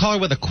 actually, we have a caller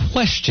with a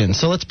question,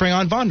 so let's bring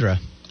on Vondra.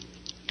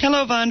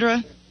 Hello,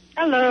 Vondra.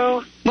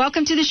 Hello.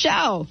 Welcome to the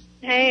show.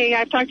 Hey,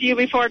 I've talked to you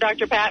before,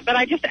 Dr. Pat, but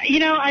I just,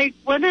 I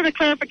wanted a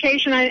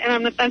clarification,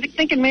 and I'm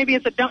thinking maybe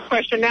it's a dumb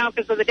question now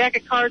because the deck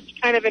of cards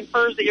kind of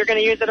infers that you're going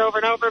to use it over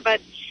and over,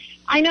 but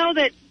I know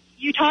that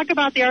you talk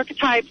about the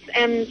archetypes,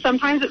 and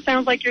sometimes it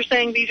sounds like you're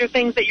saying these are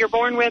things that you're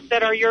born with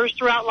that are yours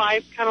throughout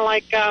life, kind of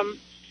like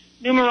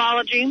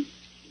numerology,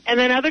 and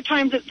then other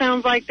times it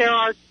sounds like there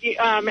are,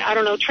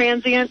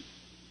 transient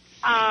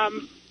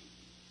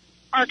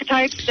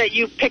archetypes that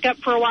you pick up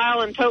for a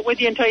while and tote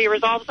with you until you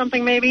resolve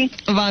something, maybe?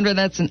 Vondra,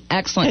 that's an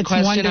excellent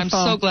question. Wonderful. I'm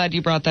so glad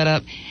you brought that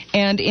up.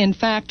 And, in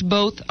fact,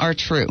 both are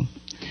true.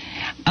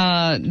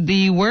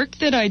 The work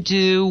that I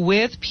do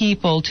with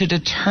people to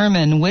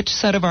determine which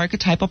set of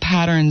archetypal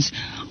patterns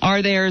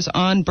are theirs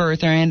on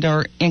birth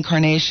or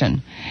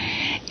incarnation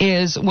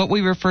is what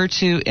we refer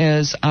to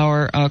as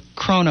our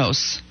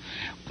chronos,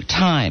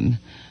 time,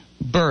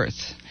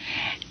 birth.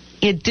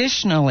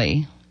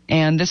 Additionally,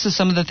 and this is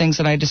some of the things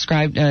that I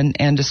described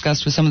and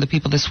discussed with some of the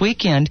people this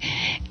weekend.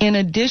 In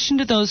addition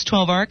to those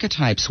 12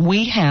 archetypes,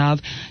 we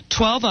have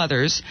 12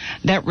 others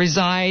that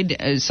reside,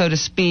 so to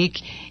speak,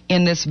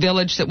 in this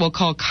village that we'll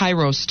call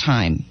Kairos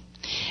time.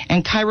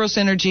 And Kairos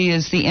energy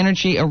is the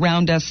energy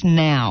around us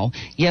now,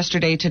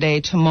 yesterday, today,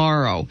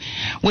 tomorrow,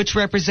 which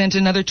represent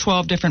another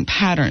 12 different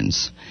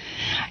patterns.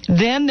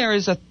 Then there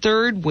is a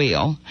third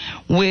wheel,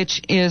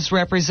 which is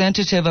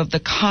representative of the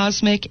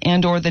cosmic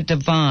and or the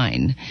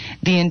divine,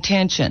 the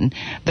intention.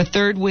 The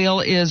third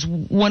wheel is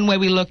one way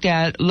we look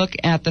at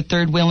the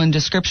third wheel in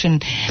description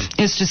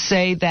is to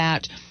say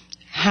that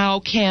how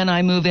can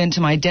I move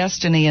into my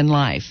destiny in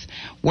life,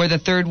 where the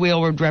third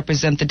wheel would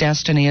represent the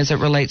destiny as it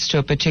relates to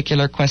a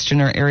particular question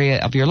or area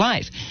of your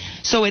life.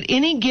 So at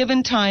any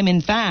given time,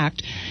 in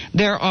fact,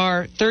 there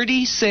are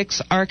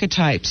 36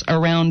 archetypes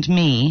around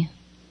me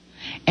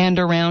and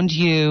around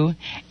you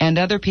and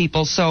other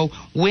people. So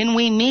when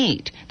we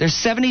meet, there's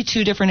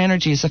 72 different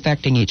energies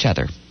affecting each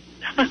other.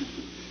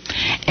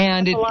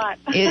 And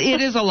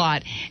it is a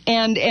lot.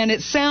 And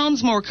it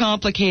sounds more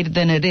complicated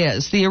than it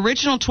is. The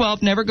original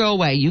 12 never go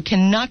away. You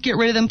cannot get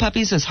rid of them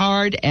puppies as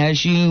hard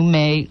as you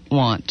may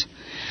want.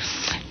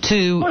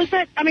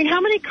 How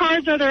many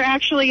cards are there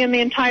actually in the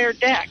entire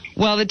deck?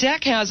 Well, the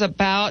deck has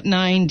about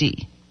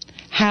 90.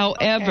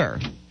 However,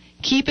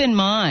 keep in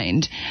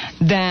mind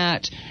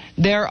that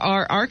there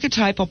are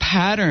archetypal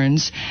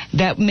patterns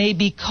that may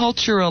be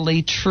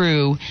culturally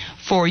true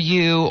for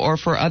you or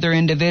for other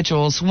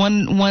individuals.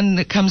 One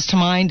that comes to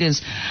mind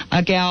is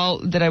a gal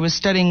that I was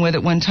studying with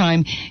at one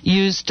time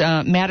used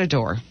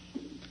Matador.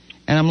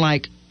 And I'm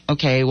like,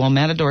 okay, well,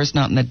 Matador's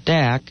not in the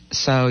deck,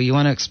 so you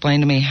want to explain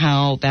to me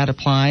how that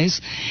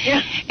applies?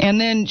 Yeah. And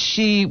then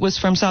she was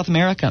from South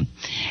America,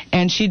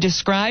 and she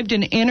described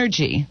an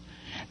energy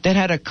that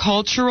had a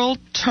cultural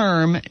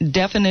term,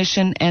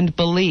 definition, and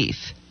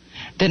belief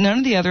that none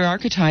of the other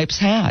archetypes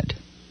had.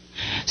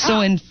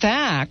 So, in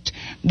fact,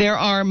 there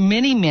are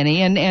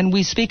many, and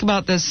we speak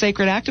about the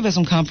Sacred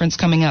Activism Conference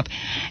coming up.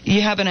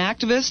 You have an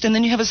activist, and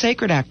then you have a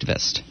sacred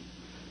activist.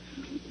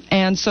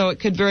 And so it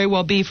could very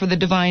well be for the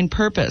divine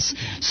purpose.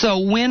 So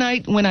when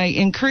I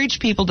encourage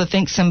people to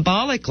think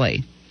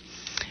symbolically,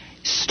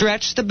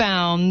 stretch the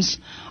bounds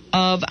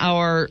of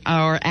our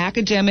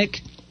academic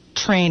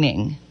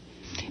training,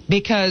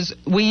 because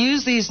we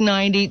use these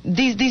 90,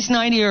 these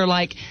 90 are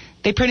like,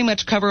 they pretty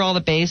much cover all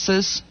the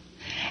bases.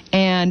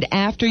 And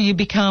after you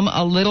become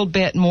a little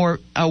bit more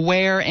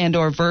aware and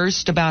or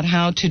versed about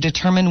how to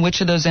determine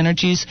which of those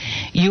energies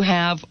you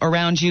have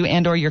around you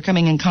and or you're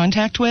coming in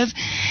contact with,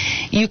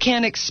 you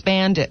can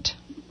expand it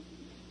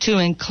to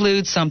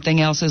include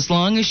something else as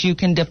long as you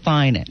can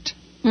define it.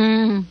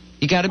 Mm.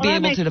 You got to be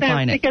able to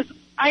define it. Because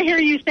I hear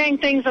you saying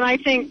things, and I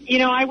think,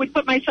 I would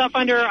put myself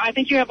under, I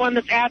think you have one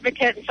that's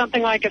advocate and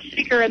something like a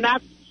seeker, and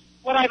that's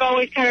what I've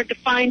always kind of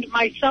defined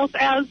myself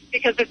as,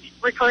 because it's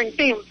a recurring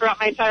theme throughout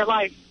my entire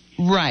life.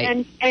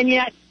 Right. And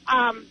yet,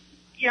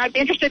 I'd be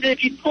interested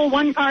if you'd pull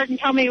one card and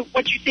tell me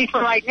what you see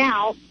for right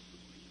now.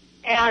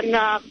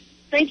 And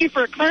thank you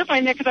for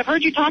clarifying that, because I've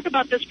heard you talk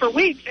about this for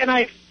weeks, and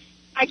I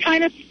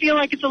kind of feel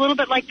like it's a little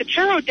bit like the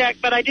tarot deck,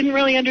 but I didn't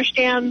really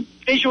understand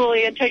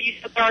visually until you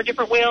said there are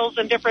different wheels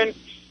and different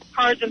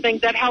cards and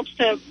things, that helps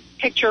to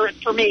picture it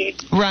for me.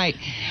 Right.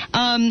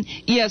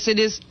 Yes, it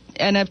is.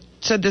 And I've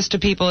said this to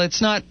people.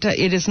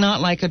 It is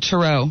not like a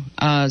tarot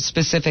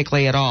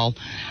specifically at all.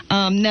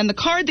 Then the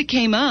card that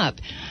came up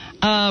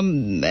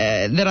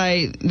that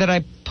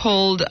I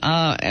pulled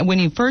when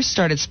you first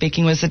started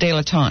speaking was the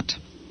dilettante.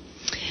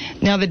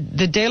 Now, the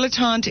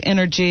dilettante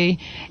energy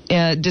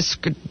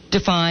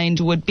defined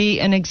would be,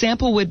 an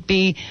example would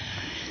be,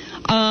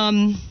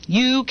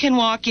 you can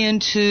walk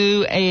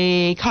into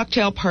a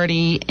cocktail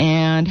party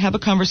and have a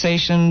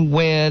conversation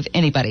with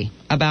anybody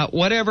about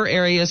whatever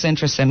areas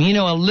interest them. You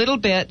know a little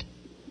bit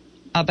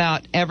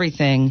about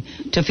everything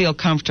to feel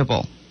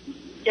comfortable.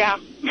 Yeah,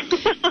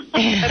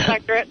 that's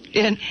accurate.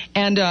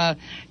 And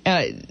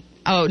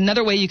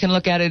another way you can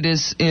look at it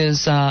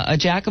is a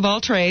jack of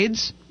all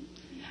trades,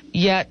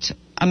 yet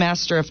a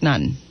master of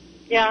none.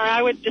 Yeah,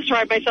 I would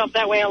describe myself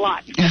that way a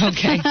lot.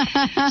 Okay.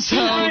 So,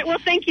 all right, well,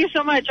 thank you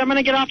so much. I'm going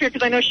to get off here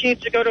because I know she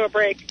needs to go to a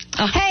break.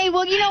 Hey,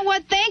 well, you know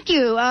what? Thank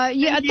you.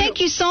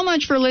 Thank you so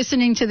much for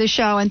listening to the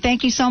show, and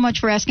thank you so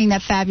much for asking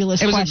that fabulous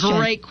question. It was a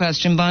great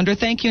question, Bondra.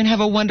 Thank you, and have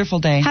a wonderful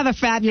day. Have a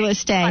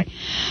fabulous day.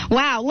 Bye.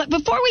 Wow.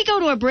 Before we go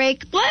to a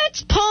break,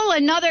 let's pull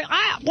another.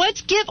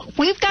 We've got the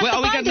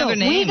bundle. We got another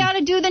name. We got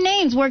to do the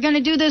names. We're going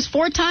to do this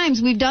 4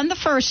 times. We've done the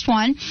first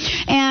one,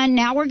 and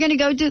now we're going to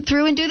go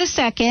through and do the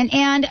second.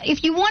 And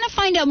if you want to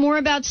find out more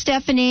about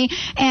Stephanie,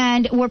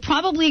 and we're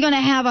probably going to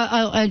have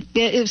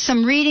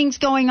some readings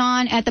going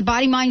on at the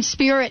Body, Mind,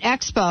 Spirit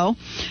Expo,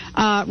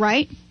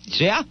 right?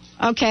 Yeah.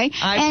 Okay.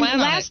 I plan on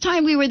last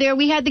time we were there,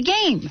 we had the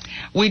game.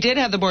 We did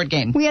have the board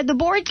game. We had the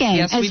board game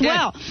yes, as we did.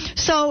 well.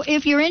 So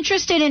if you're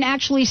interested in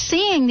actually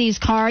seeing these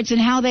cards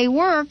and how they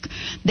work,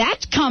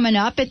 that's coming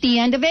up at the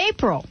end of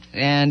April.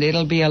 And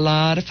it'll be a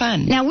lot of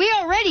fun. Now, we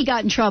already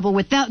got in trouble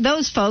with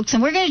those folks,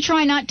 and we're going to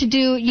try not to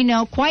do,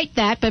 quite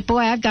that, but boy,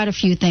 I've got a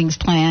few things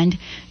planned.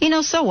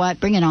 So what?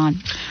 Bring it on.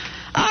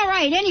 All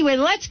right, anyway,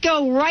 let's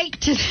go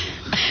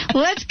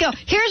let's go.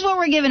 Here's what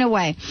we're giving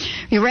away.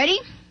 You ready?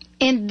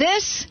 In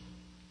this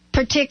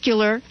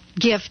particular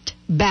gift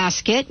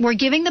basket, we're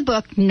giving the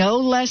book No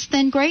Less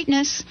Than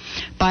Greatness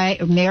by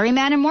Mary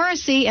Madden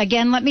Morrissey.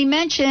 Again, let me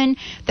mention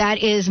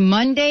that is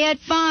Monday at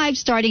 5,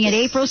 starting at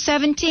April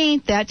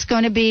 17th. That's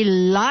going to be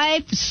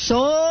Life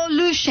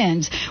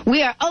Solutions.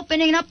 We are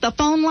opening up the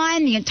phone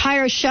line the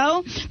entire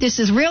show. This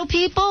is real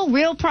people,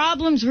 real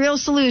problems, real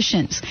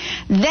solutions.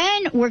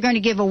 Then we're going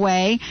to give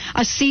away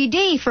a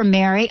CD from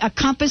Mary, A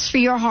Compass for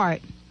Your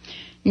Heart.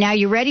 Now,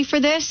 you ready for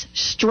this?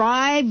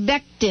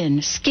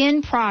 Strivectin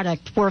skin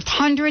product worth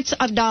hundreds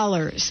of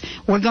dollars.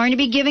 We're going to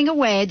be giving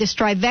away the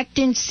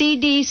Strivectin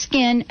SD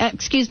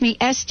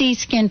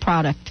skin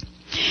product.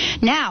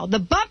 Now, the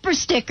bumper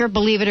sticker,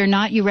 believe it or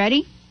not, you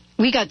ready?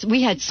 We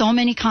had so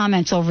many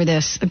comments over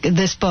this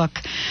book.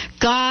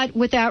 God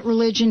Without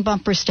Religion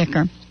bumper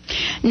sticker.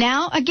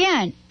 Now,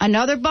 again,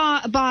 another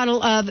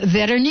bottle of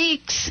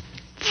Veronique's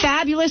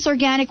fabulous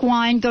organic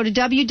wine. Go to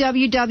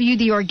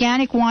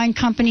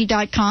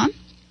www.theorganicwinecompany.com.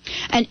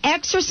 An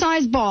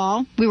exercise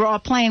ball, we were all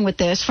playing with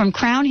this, from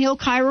Crown Hill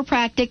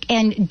Chiropractic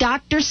and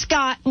Dr.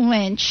 Scott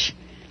Lynch.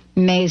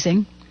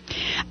 Amazing.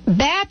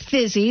 Bath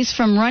Fizzies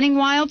from Running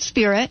Wild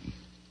Spirit.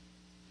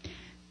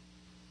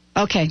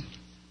 Okay.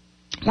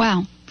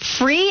 Wow.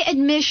 Free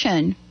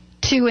admission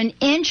to an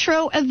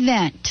intro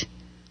event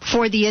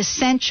for the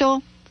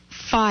Essential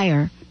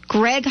Fire.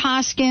 Greg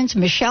Hoskins,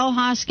 Michelle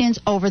Hoskins,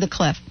 Over the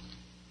Cliff.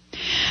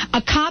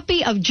 A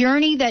copy of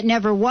Journey That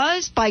Never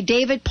Was by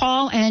David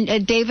Paul and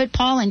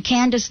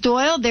Candace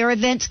Doyle. Their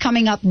event's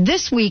coming up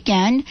this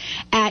weekend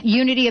at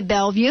Unity of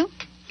Bellevue.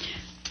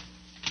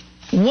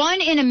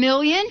 1 in a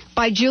Million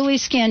by Julie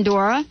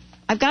Scandora.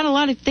 I've got a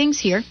lot of things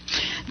here.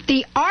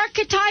 The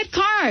Archetype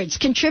cards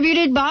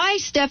contributed by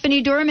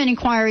Stephanie Durham and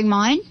Inquiring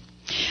Mind.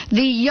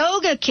 The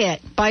Yoga Kit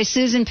by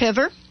Susan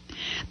Piver.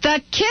 The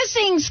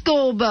Kissing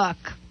School book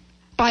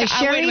by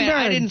Sherry Bird.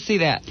 I didn't see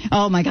that.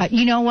 Oh my God!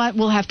 You know what?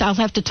 I'll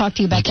have to talk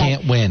to you about that. I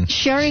can't win.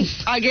 Sherry,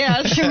 I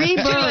guess. Sherry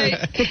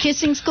Bird, The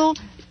Kissing School,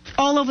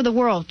 all over the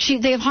world.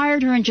 They have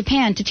hired her in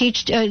Japan to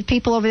teach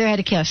people over there how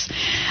to kiss.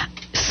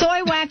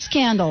 Soy wax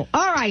candle.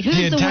 All right, who's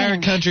the entire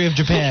winner? country of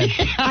Japan.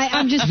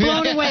 I'm just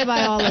blown away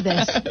by all of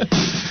this.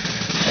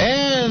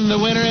 And the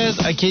winner is,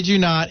 I kid you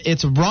not,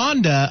 it's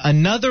Rhonda,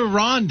 another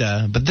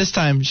Rhonda, but this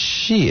time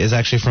she is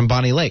actually from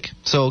Bonnie Lake.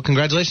 So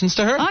congratulations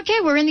to her.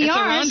 Okay, we're in the It's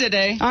R's. a Rhonda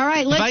day. All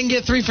right, If I can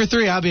get 3 for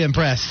 3, I'll be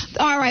impressed.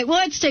 All right, well,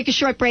 let's take a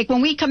short break.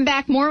 When we come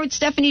back, more with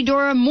Stephanie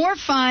Dora, more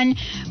fun,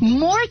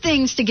 more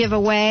things to give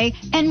away,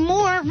 and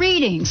more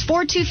readings.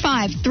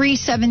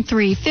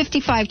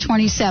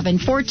 425-373-5527.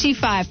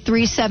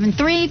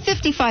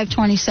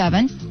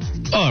 425-373-5527.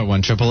 Or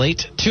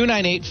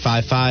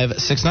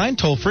 1-888-298-5569.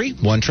 Toll free,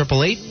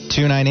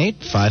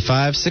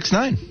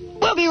 1-888-298-5569.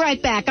 We'll be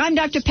right back. I'm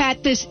Dr.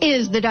 Pat. This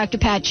is the Dr.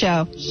 Pat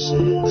Show.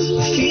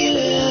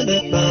 Feeling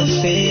at my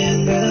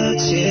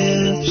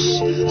fingertips,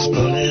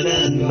 pulling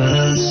at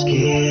my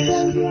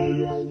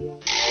skin.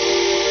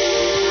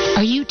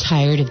 Are you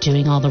tired of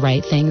doing all the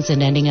right things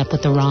and ending up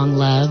with the wrong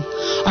love?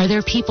 Are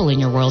there people in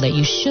your world that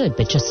you should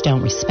but just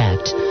don't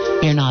respect?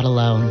 You're not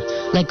alone.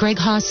 Let Greg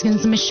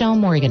Hoskins and Michelle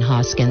Morgan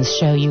Hoskins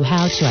show you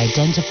how to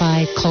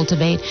identify,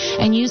 cultivate,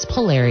 and use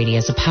polarity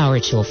as a power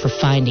tool for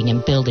finding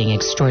and building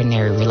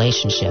extraordinary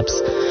relationships.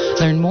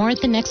 Learn more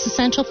at the Next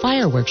Essential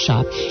Fire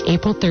Workshop,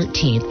 April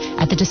 13th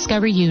at the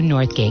Discover U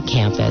Northgate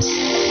campus.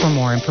 For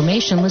more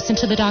information, listen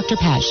to The Dr.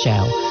 Pat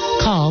Show.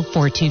 Call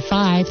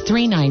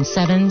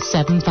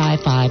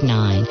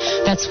 425-397-7559.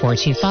 That's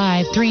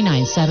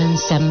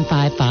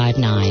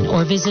 425-397-7559.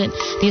 Or visit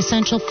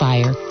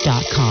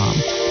theessentialfire.com.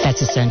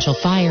 That's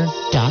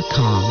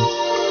essentialfire.com.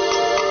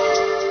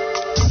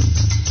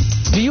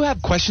 Do you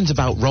have questions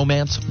about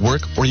romance,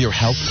 work, or your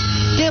health?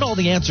 Get all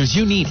the answers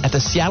you need at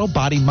the Seattle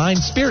Body, Mind,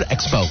 Spirit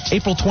Expo,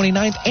 April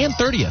 29th and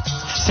 30th.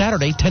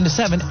 Saturday, 10 to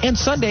 7, and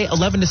Sunday,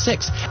 11 to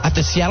 6 at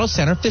the Seattle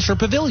Center Fisher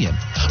Pavilion.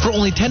 For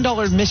only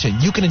 $10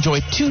 admission, you can enjoy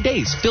 2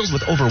 days filled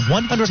with over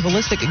 100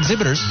 holistic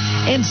exhibitors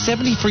and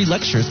 70 free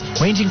lectures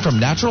ranging from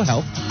natural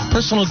health,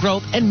 personal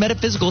growth, and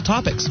metaphysical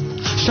topics.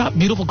 Shop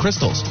beautiful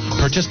crystals,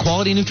 purchase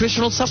quality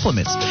nutritional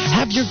supplements,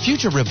 have your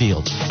future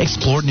revealed,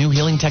 explore new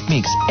healing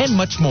techniques, and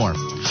much more.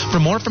 For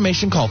more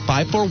information, call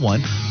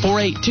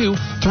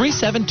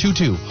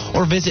 541-482-3722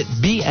 or visit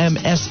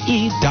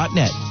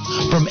bmse.net.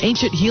 From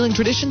ancient healing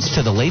traditions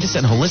to the latest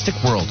in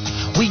holistic world,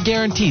 we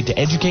guarantee to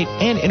educate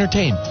and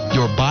entertain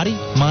your body,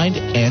 mind,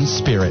 and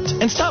spirit.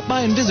 And stop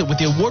by and visit with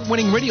the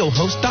award-winning radio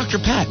host, Dr.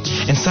 Pat,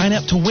 and sign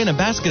up to win a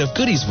basket of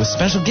goodies with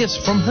special gifts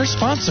from her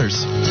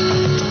sponsors.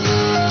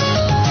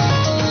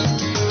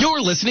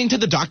 You're listening to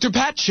the Dr.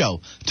 Pat Show.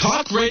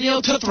 Talk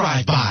radio to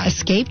thrive by.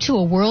 Escape to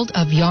a world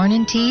of yarn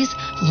and teas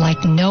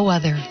like no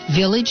other.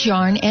 Village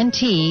Yarn and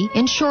Tea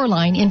in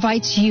Shoreline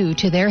invites you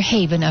to their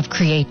haven of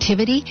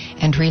creativity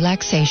and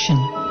relaxation.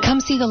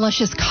 Come see the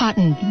luscious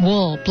cotton,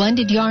 wool,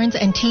 blended yarns,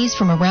 and teas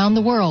from around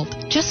the world.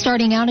 Just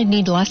starting out and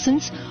need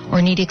lessons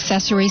or need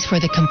accessories for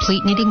the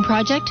complete knitting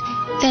project?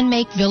 Then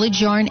make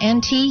Village Yarn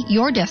and Tea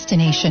your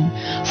destination.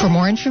 For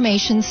more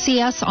information,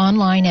 see us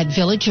online at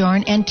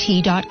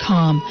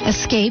villageyarnandtea.com.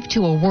 Escape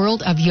to a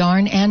world of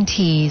yarn and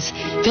teas.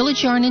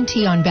 Village Yarn and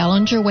Tea on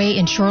Ballinger Way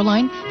in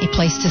Shoreline, a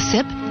place to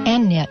sip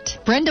and knit.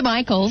 Brenda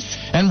Michaels.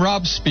 And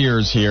Rob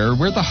Spears here.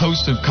 We're the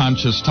host of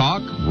Conscious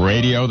Talk,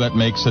 radio that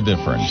makes a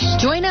difference.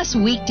 Join us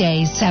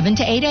weekdays, 7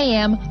 to 8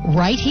 a.m.,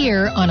 right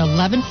here on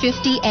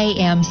 1150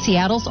 a.m.,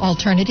 Seattle's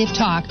Alternative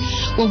Talk,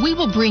 where we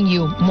will bring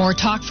you more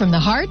talk from the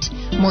heart,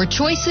 more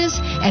choices,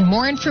 and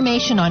more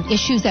information on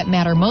issues that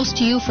matter most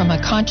to you from a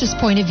conscious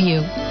point of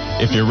view.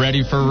 If you're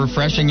ready for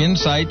refreshing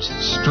insights,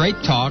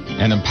 straight talk,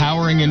 and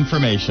empowering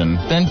information,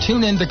 then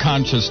tune in to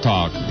Conscious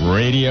Talk,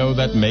 radio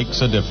that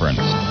makes a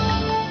difference.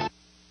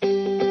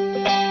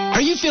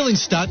 Are you feeling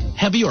stuck,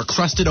 heavy, or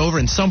crusted over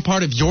in some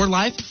part of your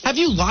life? Have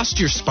you lost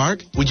your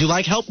spark? Would you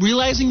like help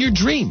realizing your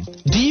dream?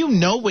 Do you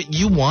know what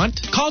you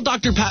want? Call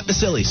Dr. Pat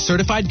Basile,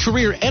 certified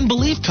career and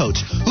belief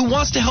coach, who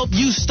wants to help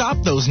you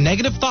stop those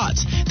negative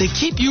thoughts that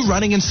keep you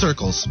running in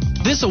circles.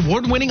 This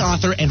award-winning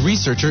author and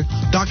researcher,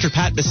 Dr.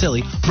 Pat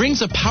Basile,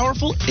 brings a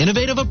powerful,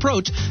 innovative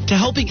approach to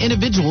helping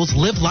individuals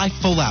live life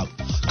full out.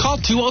 Call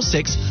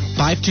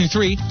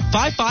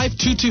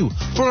 206-523-5522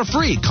 for a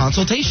free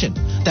consultation.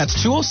 That's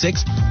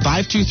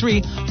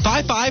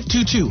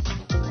 206-523-5522.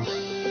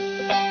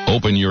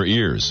 Open your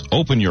ears,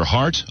 open your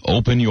heart,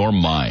 open your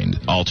mind.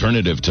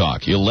 Alternative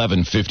Talk,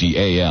 1150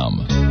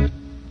 a.m.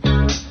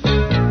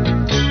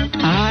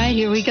 All right,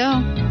 here we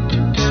go.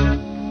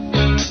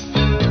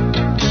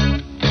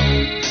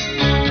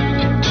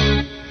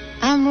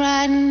 I'm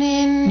riding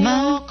in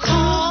my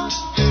car.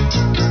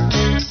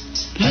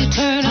 You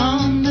turn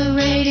on the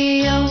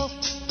radio.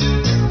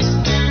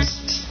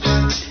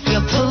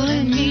 You're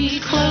pulling me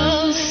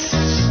close.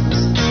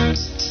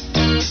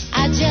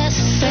 I just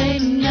say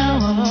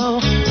no.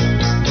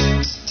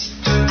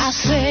 I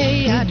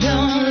say I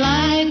don't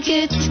like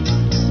it,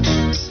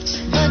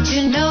 but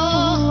you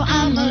know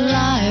I'm a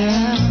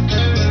liar.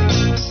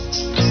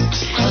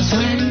 'Cause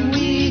when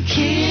we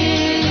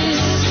kiss,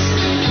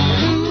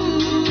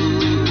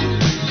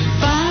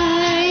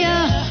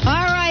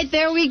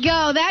 There we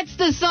go. That's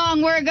the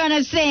song we're going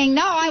to sing.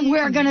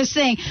 We're going to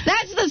sing.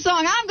 That's the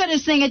song I'm going to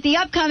sing at the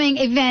upcoming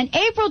event,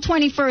 April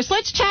 21st.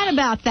 Let's chat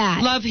about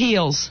that. Love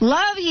Heals.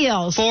 Love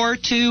Heals.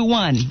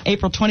 421,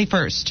 April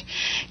 21st.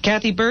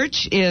 Kathy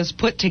Birch is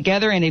put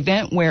together an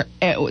event where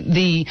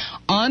the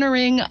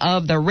honoring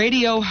of the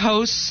radio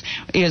hosts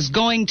is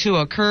going to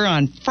occur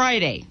on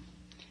Friday,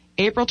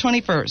 April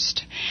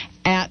 21st,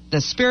 at the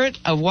Spirit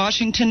of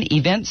Washington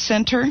Event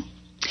Center.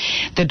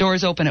 The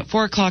doors open at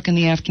 4 o'clock in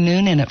the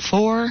afternoon, and at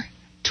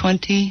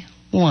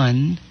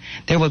 4:21,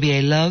 there will be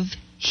a Love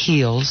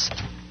Heals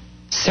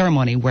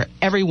ceremony where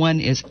everyone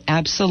is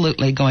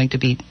absolutely going to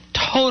be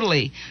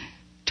totally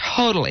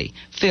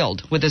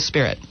filled with the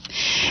Spirit.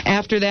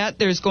 After that,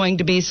 there's going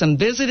to be some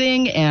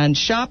visiting and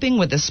shopping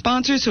with the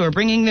sponsors who are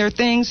bringing their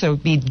things. There will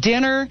be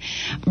dinner.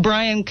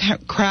 Brian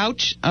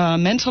Crouch,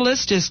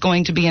 mentalist, is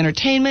going to be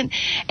entertainment.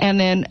 And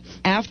then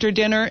after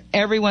dinner,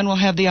 everyone will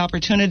have the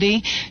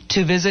opportunity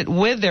to visit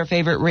with their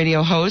favorite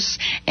radio hosts,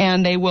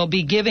 and they will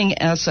be giving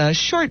us a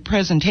short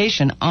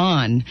presentation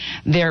on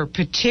their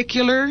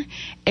particular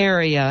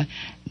area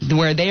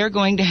where they are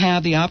going to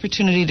have the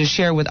opportunity to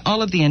share with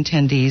all of the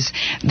attendees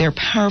their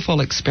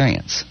powerful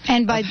experience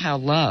and by of how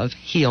love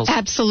heals.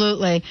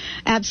 Absolutely.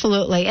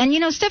 Absolutely. And,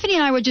 Stephanie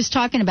and I were just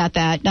talking about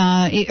that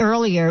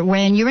earlier.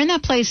 When you're in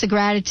that place of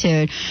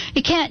gratitude,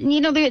 you can't,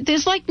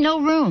 there's like no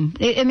room.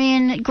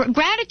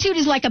 Gratitude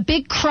is like a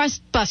big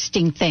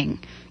crust-busting thing.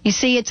 You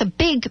see, it's a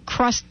big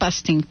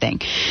crust-busting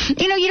thing. You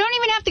don't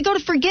even have to go to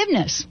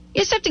forgiveness.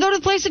 You just have to go to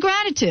the place of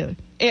gratitude.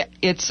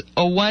 It's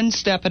a one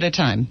step at a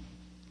time.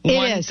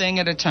 One thing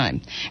at a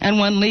time. And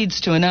one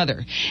leads to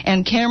another.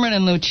 And Cameron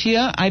and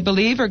Lucia, I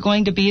believe, are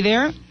going to be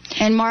there.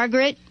 And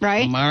Margaret,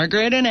 right?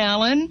 Margaret and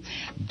Alan.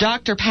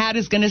 Dr. Pat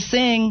is going to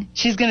sing.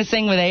 She's going to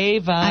sing with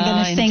Ava. I'm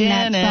going to sing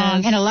Dennis. that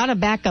song. And a lot of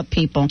backup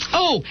people.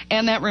 Oh,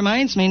 and that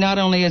reminds me, not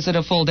only is it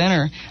a full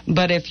dinner,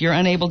 but if you're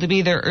unable to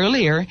be there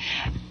earlier,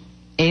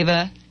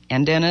 Ava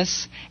and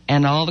Dennis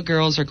and all the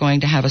girls are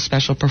going to have a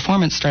special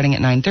performance starting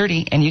at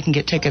 9:30, and you can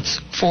get tickets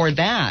for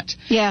that.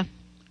 Yeah.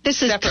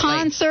 This is separately.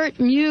 Concert,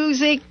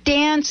 music,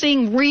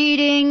 dancing,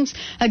 readings,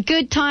 a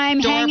good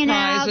time, hanging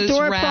prizes, out,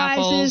 door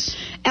raffles. prizes,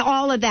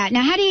 all of that.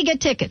 Now, how do you get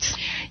tickets?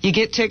 You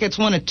get tickets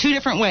one of two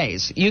different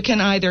ways. You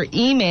can either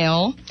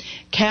email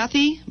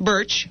Kathy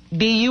Birch,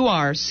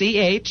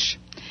 B-U-R-C-H,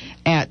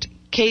 at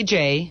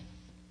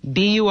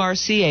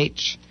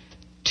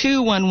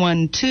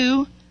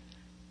KJBURCH2112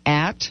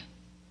 at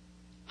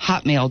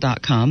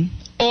hotmail.com.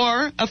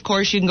 Or, of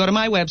course, you can go to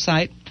my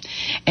website,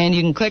 and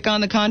you can click on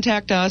the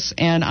Contact Us,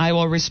 and I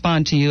will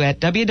respond to you at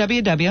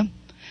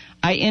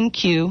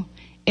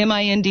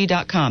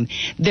www.inqmind.com.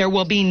 There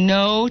will be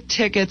no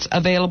tickets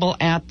available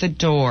at the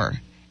door.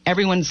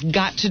 Everyone's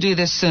got to do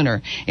this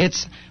sooner.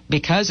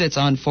 Because it's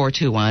on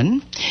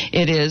 421.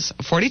 It is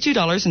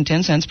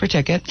 $42.10 per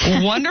ticket.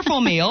 Wonderful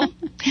meal.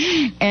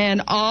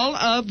 And all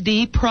of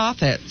the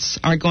profits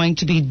are going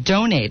to be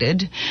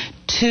donated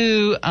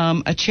to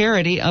a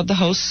charity of the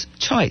host's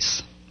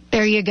choice.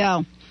 There you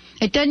go.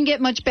 It doesn't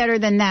get much better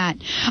than that.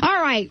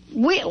 All right,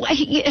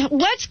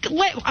 let's give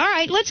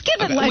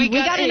it. Okay, we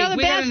got another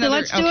basket.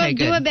 Let's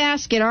do a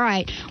basket. All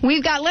right,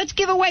 let's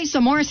give away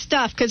some more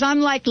stuff because I'm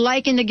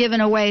liking the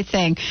giving away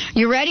thing.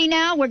 You ready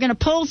now? We're gonna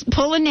pull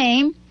a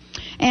name.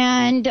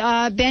 And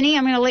Benny,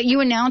 I'm going to let you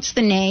announce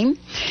the name.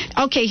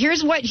 Okay,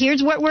 here's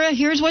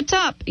what's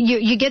up.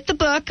 You get the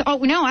book. Oh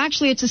no,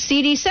 actually, it's a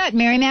CD set.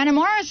 Merriman and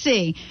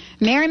Morrissey.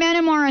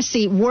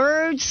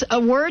 Words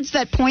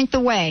that point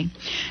the way.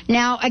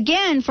 Now,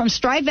 again, from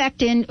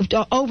Strivectin,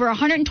 over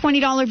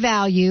 $120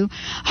 value.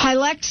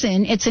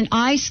 Hylexin, it's an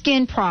eye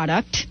skin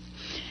product.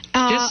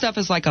 This stuff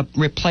is like a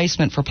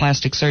replacement for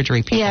plastic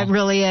surgery, people. Yeah, it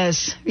really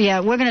is. Yeah,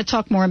 we're going to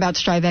talk more about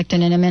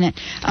Strivectin in a minute.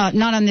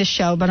 Not on this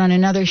show, but on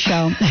another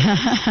show.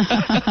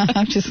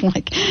 I'm just we're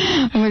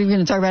going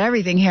to talk about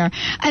everything here.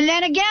 And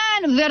then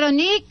again,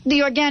 Veronique,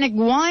 the Organic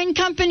Wine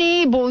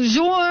Company,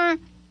 Bonjour,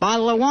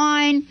 bottle of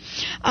wine.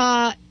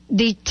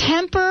 The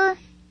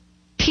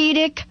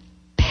Tempur-Pedic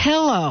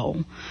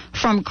pillow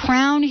from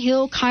Crown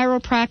Hill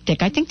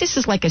Chiropractic. I think this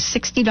is like a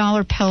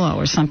 $60 pillow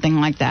or something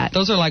like that.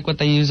 Those are like what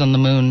they use on the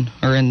moon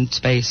or in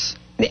space.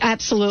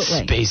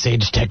 Absolutely.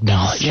 Space-age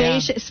technology.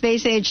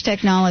 Space-age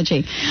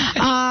technology.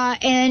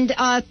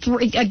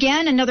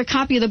 Again, another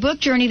copy of the book,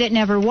 Journey That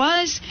Never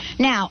Was.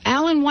 Now,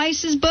 Alan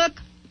Weiss's book,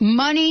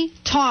 Money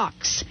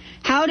Talks,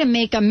 How to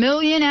Make $1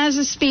 Million as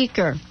a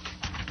Speaker.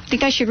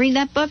 Think I should read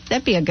that book?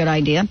 That'd be a good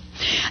idea.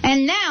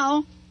 And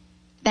now,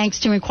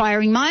 thanks to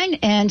Inquiring Mind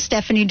and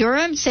Stephanie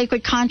Durham,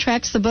 Sacred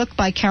Contracts, the book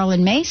by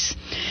Carolyn Mace.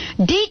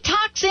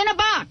 Detox in a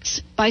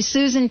Box by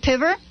Susan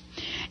Piver.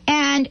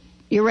 And,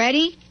 you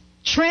ready?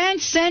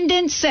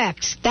 Transcendent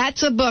Sex.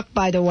 That's a book,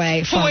 by the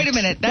way. Oh, wait a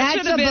minute. That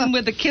should have been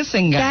with the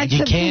kissing guy.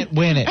 You can't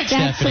win it,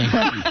 Stephanie.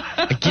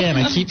 Again,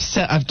 I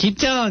keep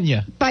telling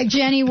you. By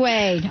Jenny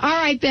Wade. All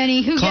right,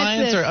 Benny, who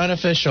Clients gets this? are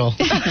unofficial.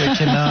 They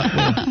cannot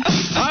win.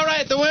 All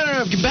right, the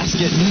winner of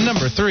basket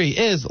number 3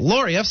 is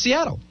Lori of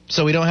Seattle.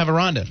 So we don't have a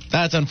Rhonda.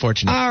 That's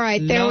unfortunate. All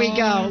right, there we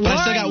go. But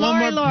I still got one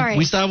more. Lori.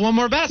 We still have one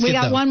more basket, We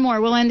got one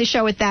more. We'll end the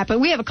show with that. But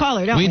we have a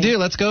caller, don't we? We do.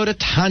 Let's go to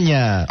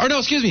Tanya. Or no,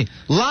 excuse me,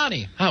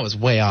 Lonnie. I was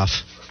way off.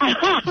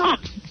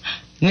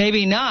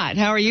 Maybe not.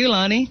 How are you,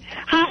 Lonnie?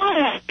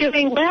 Hi,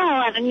 doing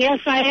well, and yes,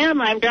 I am.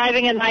 I'm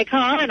driving in my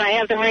car, and I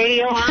have the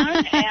radio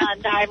on,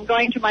 and I'm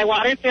going to my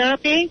water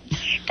therapy,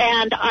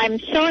 and I'm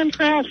so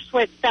impressed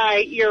with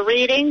your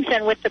readings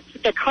and with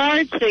the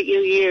cards that you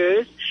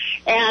use.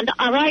 And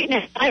right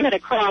now, I'm at a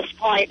cross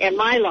point in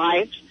my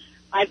life.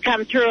 I've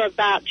come through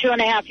about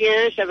 2.5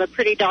 years of a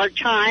pretty dark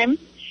time.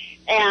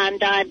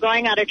 And I'm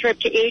going on a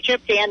trip to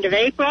Egypt the end of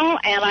April,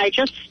 and I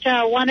just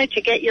wanted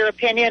to get your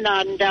opinion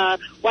on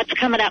what's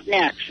coming up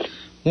next.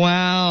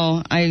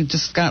 Wow. I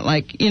just got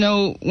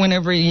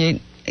whenever you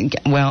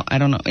well, I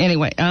don't know.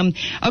 Anyway,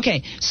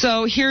 okay,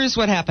 so here's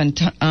what happened.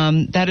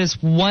 That is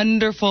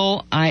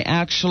wonderful. I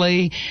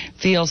actually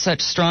feel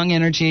such strong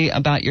energy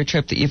about your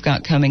trip that you've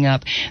got coming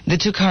up. The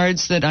two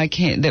cards that I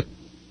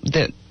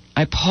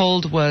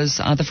pulled was,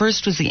 the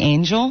first was the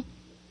Angel.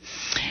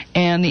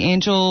 And the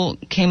angel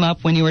came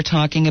up when you were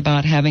talking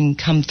about having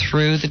come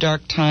through the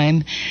dark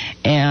time,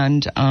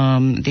 and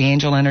the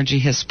angel energy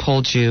has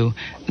pulled you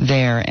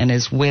there and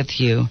is with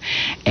you.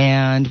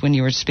 And when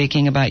you were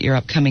speaking about your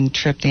upcoming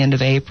trip the end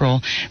of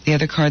April, the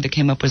other card that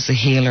came up was the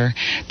Healer.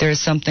 There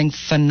is something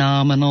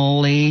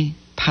phenomenally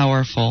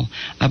powerful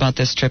about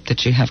this trip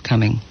that you have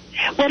coming.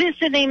 What is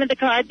the name of the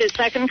card, the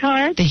second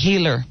card? The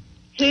Healer.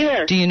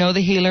 Healer. Do you know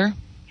the Healer?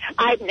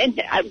 I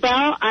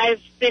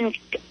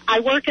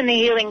work in the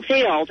healing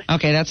field.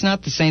 Okay, that's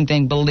not the same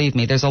thing, believe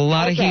me. There's a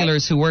lot of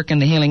healers who work in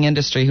the healing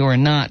industry who are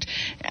not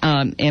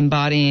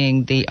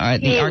embodying the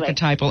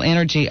archetypal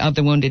energy of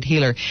the wounded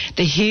healer.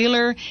 The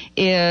healer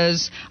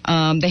is,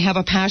 they have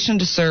a passion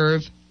to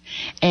serve,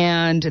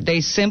 and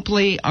they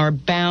simply are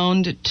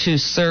bound to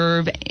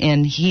serve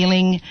in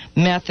healing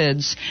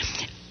methods,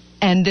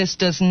 and this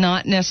does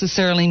not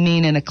necessarily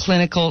mean in a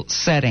clinical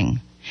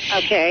setting.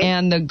 Okay.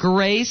 And the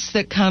grace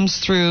that comes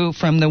through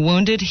from the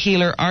wounded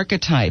healer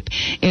archetype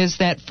is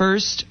that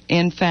first,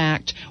 in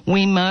fact,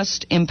 we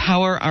must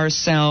empower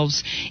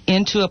ourselves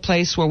into a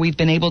place where we've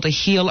been able to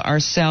heal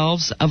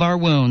ourselves of our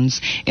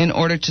wounds in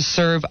order to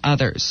serve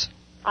others.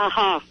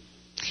 Uh-huh.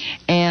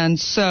 And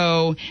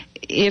so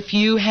if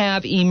you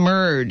have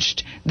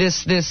emerged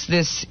this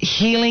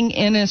healing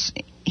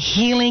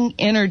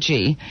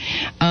energy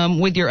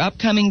with your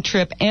upcoming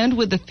trip and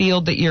with the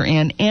field that you're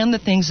in and the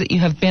things that you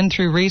have been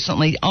through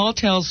recently, all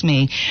tells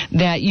me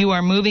that you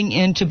are moving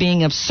into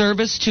being of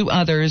service to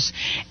others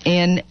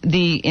in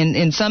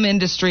some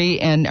industry.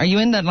 And are you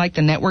in the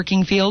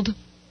networking field?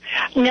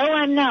 No,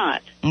 I'm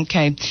not.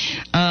 Okay.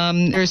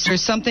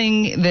 There's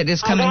something that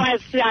is coming.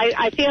 Although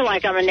I feel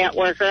like I'm a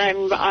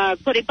networker.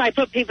 I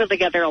put people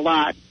together a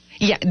lot.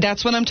 Yeah,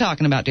 that's what I'm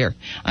talking about, dear.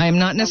 I am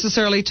not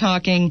necessarily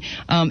talking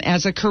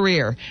as a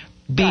career.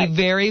 Be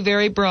very,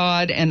 very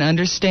broad and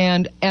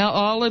understand,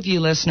 all of you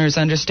listeners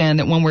understand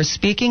that when we're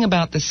speaking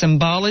about the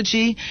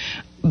symbology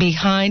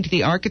behind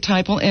the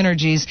archetypal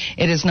energies,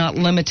 it is not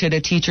limited.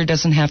 A teacher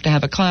doesn't have to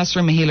have a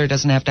classroom, a healer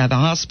doesn't have to have a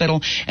hospital,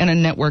 and a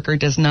networker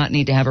does not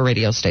need to have a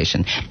radio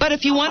station. But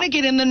if you want to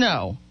get in the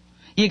know,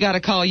 you got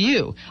to call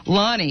you.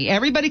 Lonnie,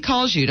 everybody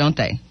calls you, don't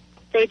they?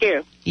 They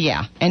do.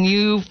 Yeah, and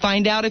you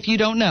find out if you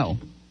don't know.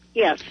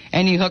 Yes.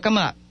 And you hook them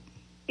up.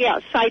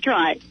 Yes, I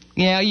try.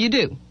 Yeah, you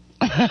do.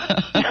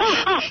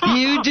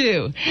 You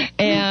do.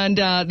 And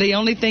the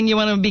only thing you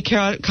want to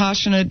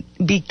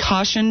be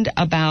cautioned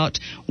about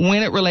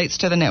when it relates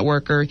to the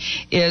networker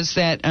is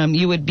that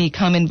you would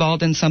become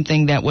involved in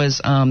something that was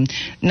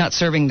not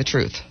serving the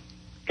truth.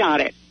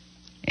 Got it.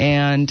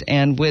 And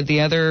with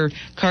the other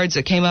cards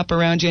that came up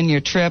around you in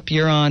your trip,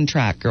 you're on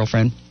track,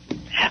 girlfriend.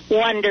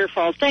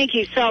 Wonderful. Thank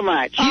you so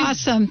much.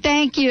 Awesome.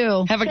 Thank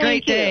you. Have a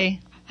great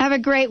day. Have a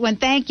great one.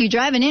 Thank you.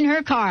 Driving in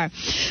her car.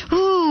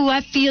 Ooh,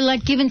 I feel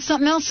like giving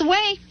something else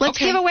away. Let's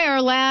give away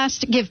our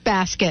last gift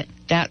basket.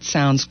 That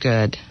sounds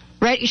good.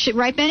 Right,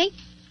 Benny?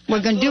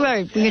 We're gonna do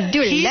it.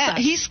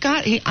 He's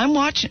got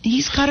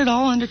it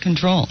all under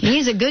control.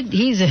 He's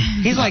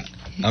like,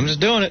 I'm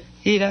just doing it.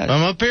 He does.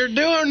 I'm up here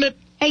doing it.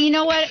 Hey, you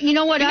know what?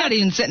 You're not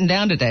even sitting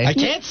down today. I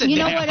can't sit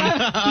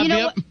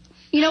down.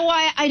 You know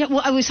why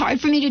it was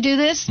hard for me to do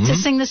this, to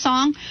sing the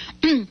song?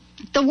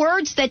 The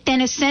words that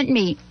Dennis sent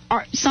me,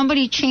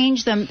 somebody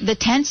changed them, the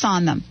tense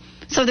on them.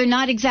 So they're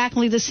not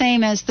exactly the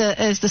same as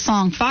the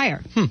song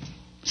Fire.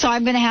 So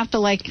I'm going to have to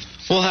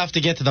We'll have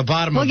to get to the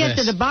bottom of this. We'll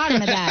get to the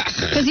bottom of that.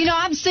 Because,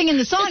 I'm singing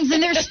the songs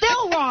and they're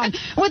still wrong.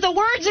 With the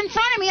words in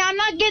front of me, I'm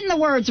not getting the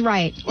words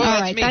right. Well,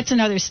 all right, that's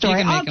another story.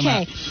 You can make them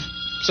up.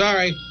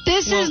 Sorry.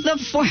 This is the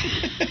fourth.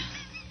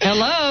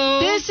 Hello.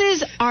 This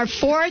is our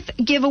fourth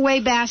giveaway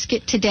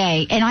basket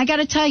today. And I got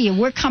to tell you,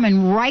 we're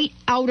coming right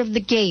out of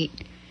the gate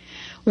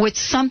with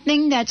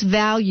something that's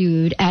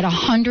valued at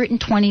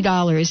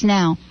 $120.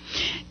 Now,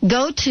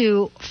 go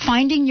to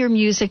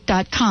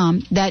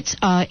findingyourmusic.com. That's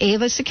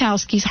Ava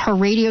Sikowski's, her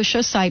radio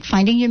show site,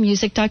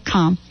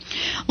 findingyourmusic.com.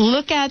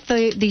 Look at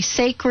the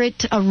Sacred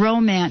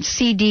Romance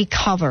CD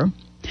cover.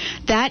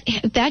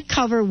 That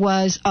cover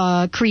was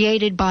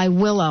created by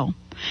Willow.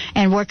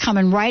 And we're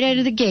coming right out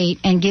of the gate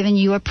and giving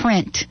you a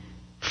print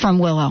from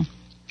Willow.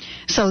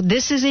 So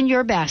this is in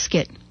your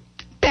basket.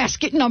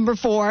 Basket number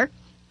 4.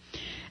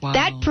 Wow.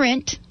 That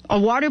print, a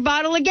water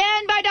bottle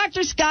again by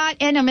Dr. Scott,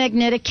 and a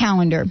magnetic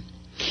calendar.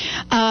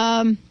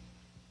 A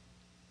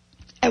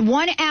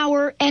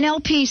 1-hour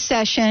NLP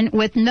session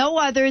with no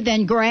other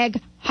than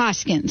Greg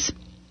Hoskins.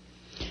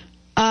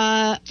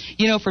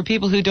 For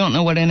people who don't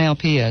know what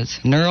NLP is,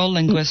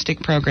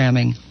 neuro-linguistic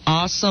programming.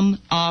 Awesome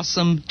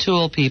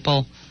tool,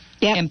 people.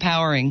 Yep.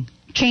 Empowering.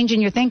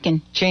 Changing your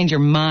thinking. Change your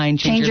mind.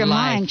 Change your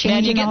life. Mind.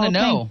 Changing you get in the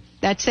know. Thing.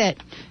 That's it.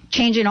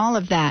 Changing all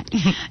of that.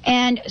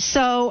 And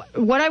so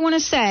what I want to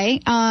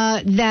say,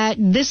 that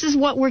this is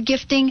what we're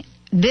gifting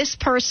this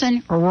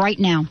person right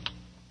now.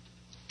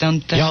 Dun,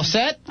 dun. Y'all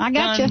set? I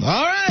got you.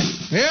 All right.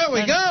 Here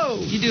we go.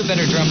 You do a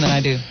better drum than I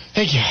do.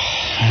 Thank you.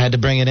 I had to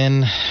bring it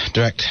in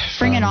direct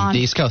Bring from it on. the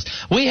East Coast.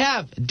 We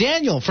have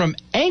Daniel from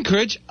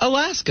Anchorage,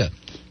 Alaska.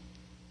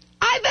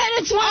 I bet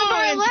it's one of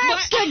our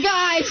Alaska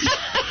guys.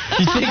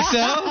 You think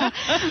so?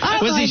 Oh,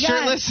 Was my he God.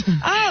 shirtless?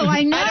 Oh,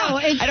 I know.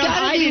 It's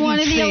got to be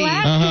one of the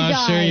Alaska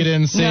guys. Sure you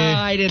didn't see. No,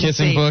 I didn't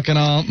Kissing see. book and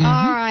all. All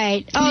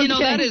right. Okay. You know,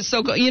 that is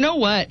so cool. You know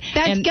what?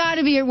 That's got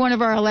to be one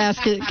of our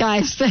Alaska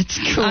guys. That's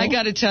cool. I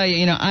got to tell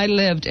you, I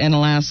lived in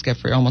Alaska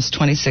for almost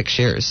 26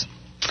 years.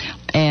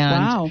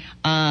 And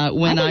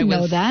when I didn't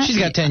know that. She's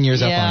got 10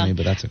 years up on me,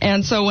 but that's okay.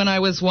 And so when I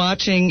was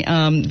watching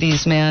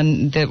these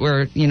men that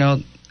were,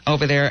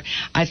 over there,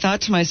 I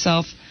thought to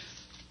myself,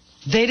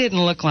 they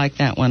didn't look like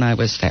that when I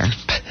was there.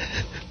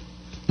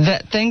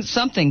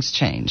 Something's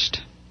changed.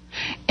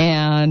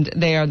 And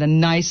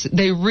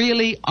they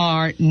really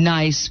are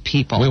nice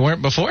people. We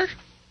weren't before?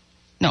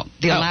 No,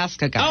 the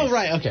Alaska guys. Oh,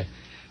 right, okay.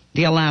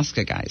 The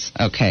Alaska guys.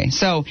 Okay,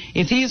 so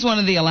if he's one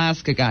of the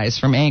Alaska guys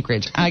from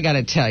Anchorage, I got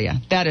to tell you,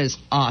 that is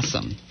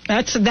awesome.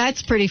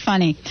 That's pretty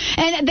funny.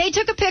 And they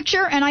took a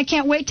picture, and I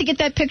can't wait to get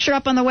that picture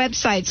up on the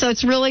website. So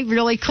it's really,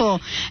 really cool.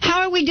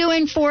 How are we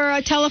doing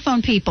for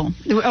telephone people?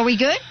 Are we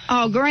good?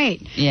 Oh,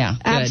 great. Yeah,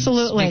 good.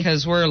 Absolutely.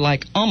 Because we're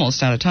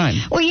almost out of time.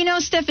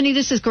 Well, Stephanie,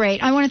 this is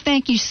great. I want to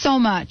thank you so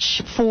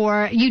much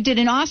you did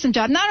an awesome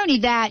job. Not only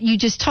that, you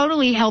just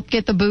totally helped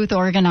get the booth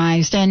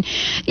organized. And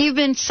you've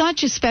been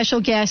such a special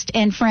guest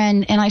and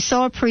friend, and I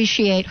so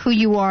appreciate who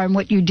you are and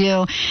what you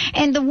do.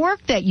 And the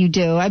work that you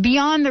do,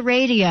 beyond the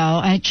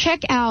radio, check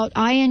out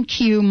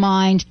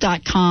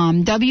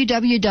inqmind.com,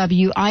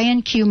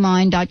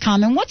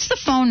 www.inqmind.com. And what's the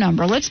phone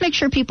number? Let's make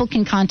sure people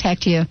can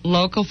contact you.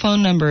 Local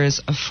phone number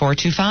is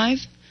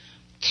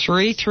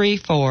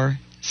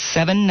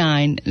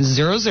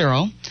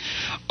 425-334-7900,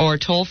 or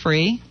toll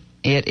free,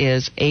 it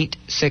is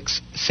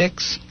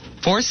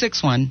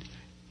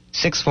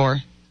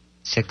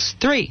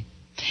 866-461-6463.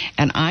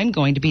 And I'm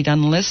going to be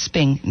done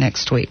lisping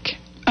next week.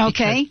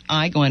 Okay.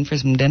 I go in for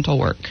some dental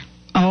work.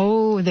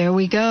 Oh, there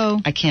we go.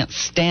 I can't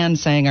stand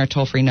saying our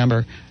toll-free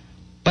number,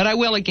 but I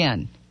will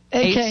again.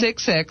 Okay.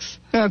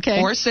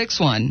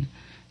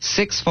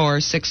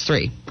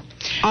 866-461-6463.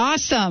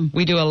 Awesome.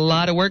 We do a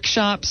lot of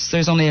workshops.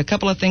 There's only a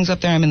couple of things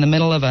up there. I'm in the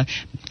middle of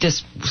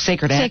this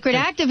sacred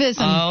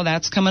activism. Oh,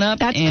 that's coming up.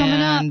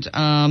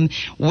 And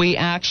we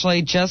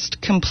actually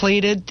just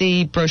completed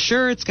the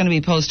brochure. It's going to be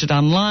posted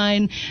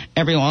online.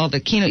 All the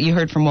keynote you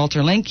heard from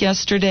Walter Link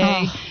yesterday.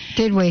 Oh,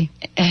 did we?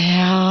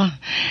 Yeah.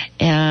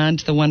 And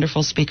the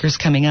wonderful speakers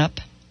coming up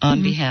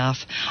on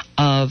behalf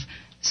of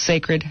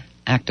sacred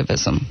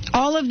activism.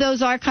 All of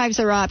those archives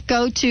are up.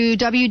 Go to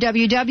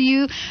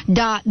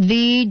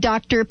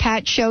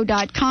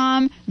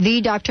www.thedrpatshow.com,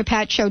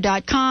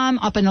 thedrpatshow.com.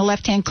 Up in the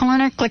left-hand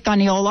corner, click on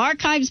the old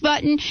archives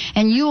button,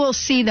 and you will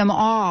see them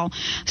all.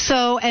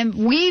 So, and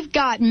we've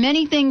got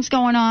many things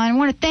going on. I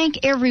want to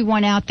thank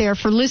everyone out there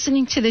for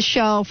listening to the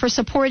show, for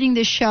supporting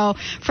the show,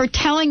 for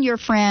telling your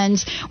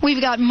friends. We've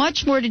got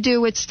much more to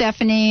do with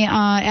Stephanie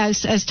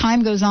as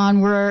time goes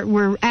on.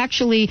 We're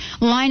actually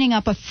lining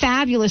up a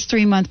fabulous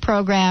 3-month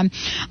program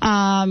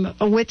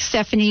with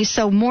Stephanie,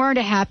 so more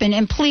to happen.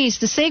 And please,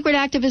 the Sacred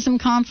Activism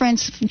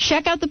Conference,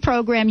 check out the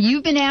program.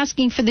 You've been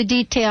asking for the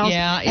details,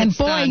 and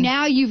boy, done.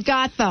 now you've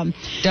got them.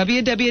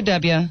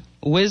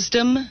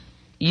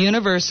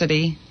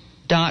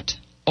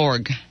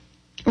 www.wisdomuniversity.org.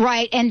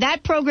 Right, and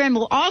that program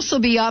will also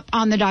be up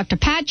on the Dr.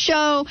 Pat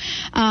Show,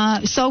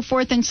 so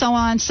forth and so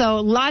on. So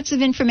lots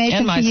of information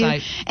and my for you.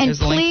 site. And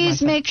There's a link to my please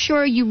site. make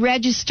sure you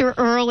register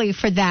early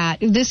for that.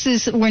 There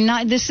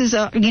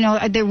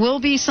will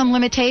be some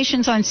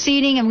limitations on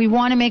seating, and we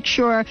want to make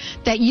sure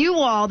that you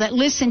all that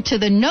listen to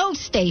the No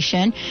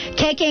Station,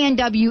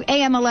 KKNW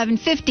AM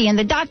 1150, and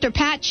the Dr.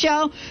 Pat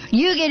Show,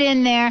 you get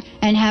in there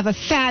and have a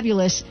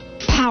fabulous,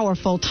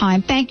 powerful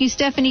time. Thank you,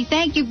 Stephanie.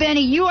 Thank you,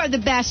 Benny. You are the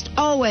best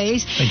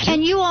always. Thank you.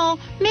 And you all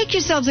make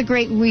yourselves a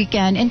great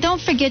weekend. And don't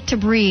forget to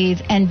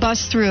breathe and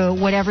bust through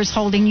whatever's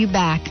holding you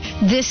back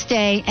this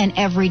day and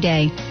every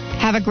day.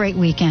 Have a great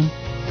weekend.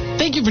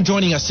 Thank you for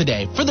joining us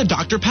today for the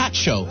Dr. Pat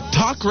Show.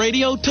 Talk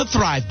radio to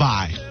thrive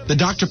by. The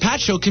Dr. Pat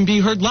Show can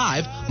be heard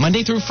live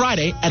Monday through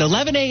Friday at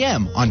 11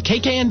 a.m. on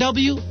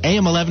KKNW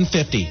AM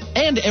 1150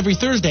 and every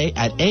Thursday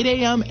at 8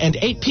 a.m. and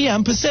 8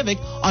 p.m. Pacific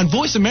on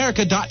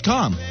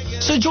VoiceAmerica.com.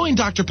 So join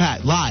Dr.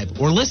 Pat live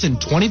or listen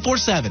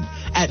 24/7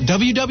 at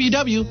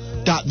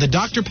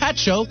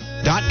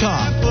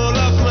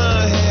www.thedrpatshow.com.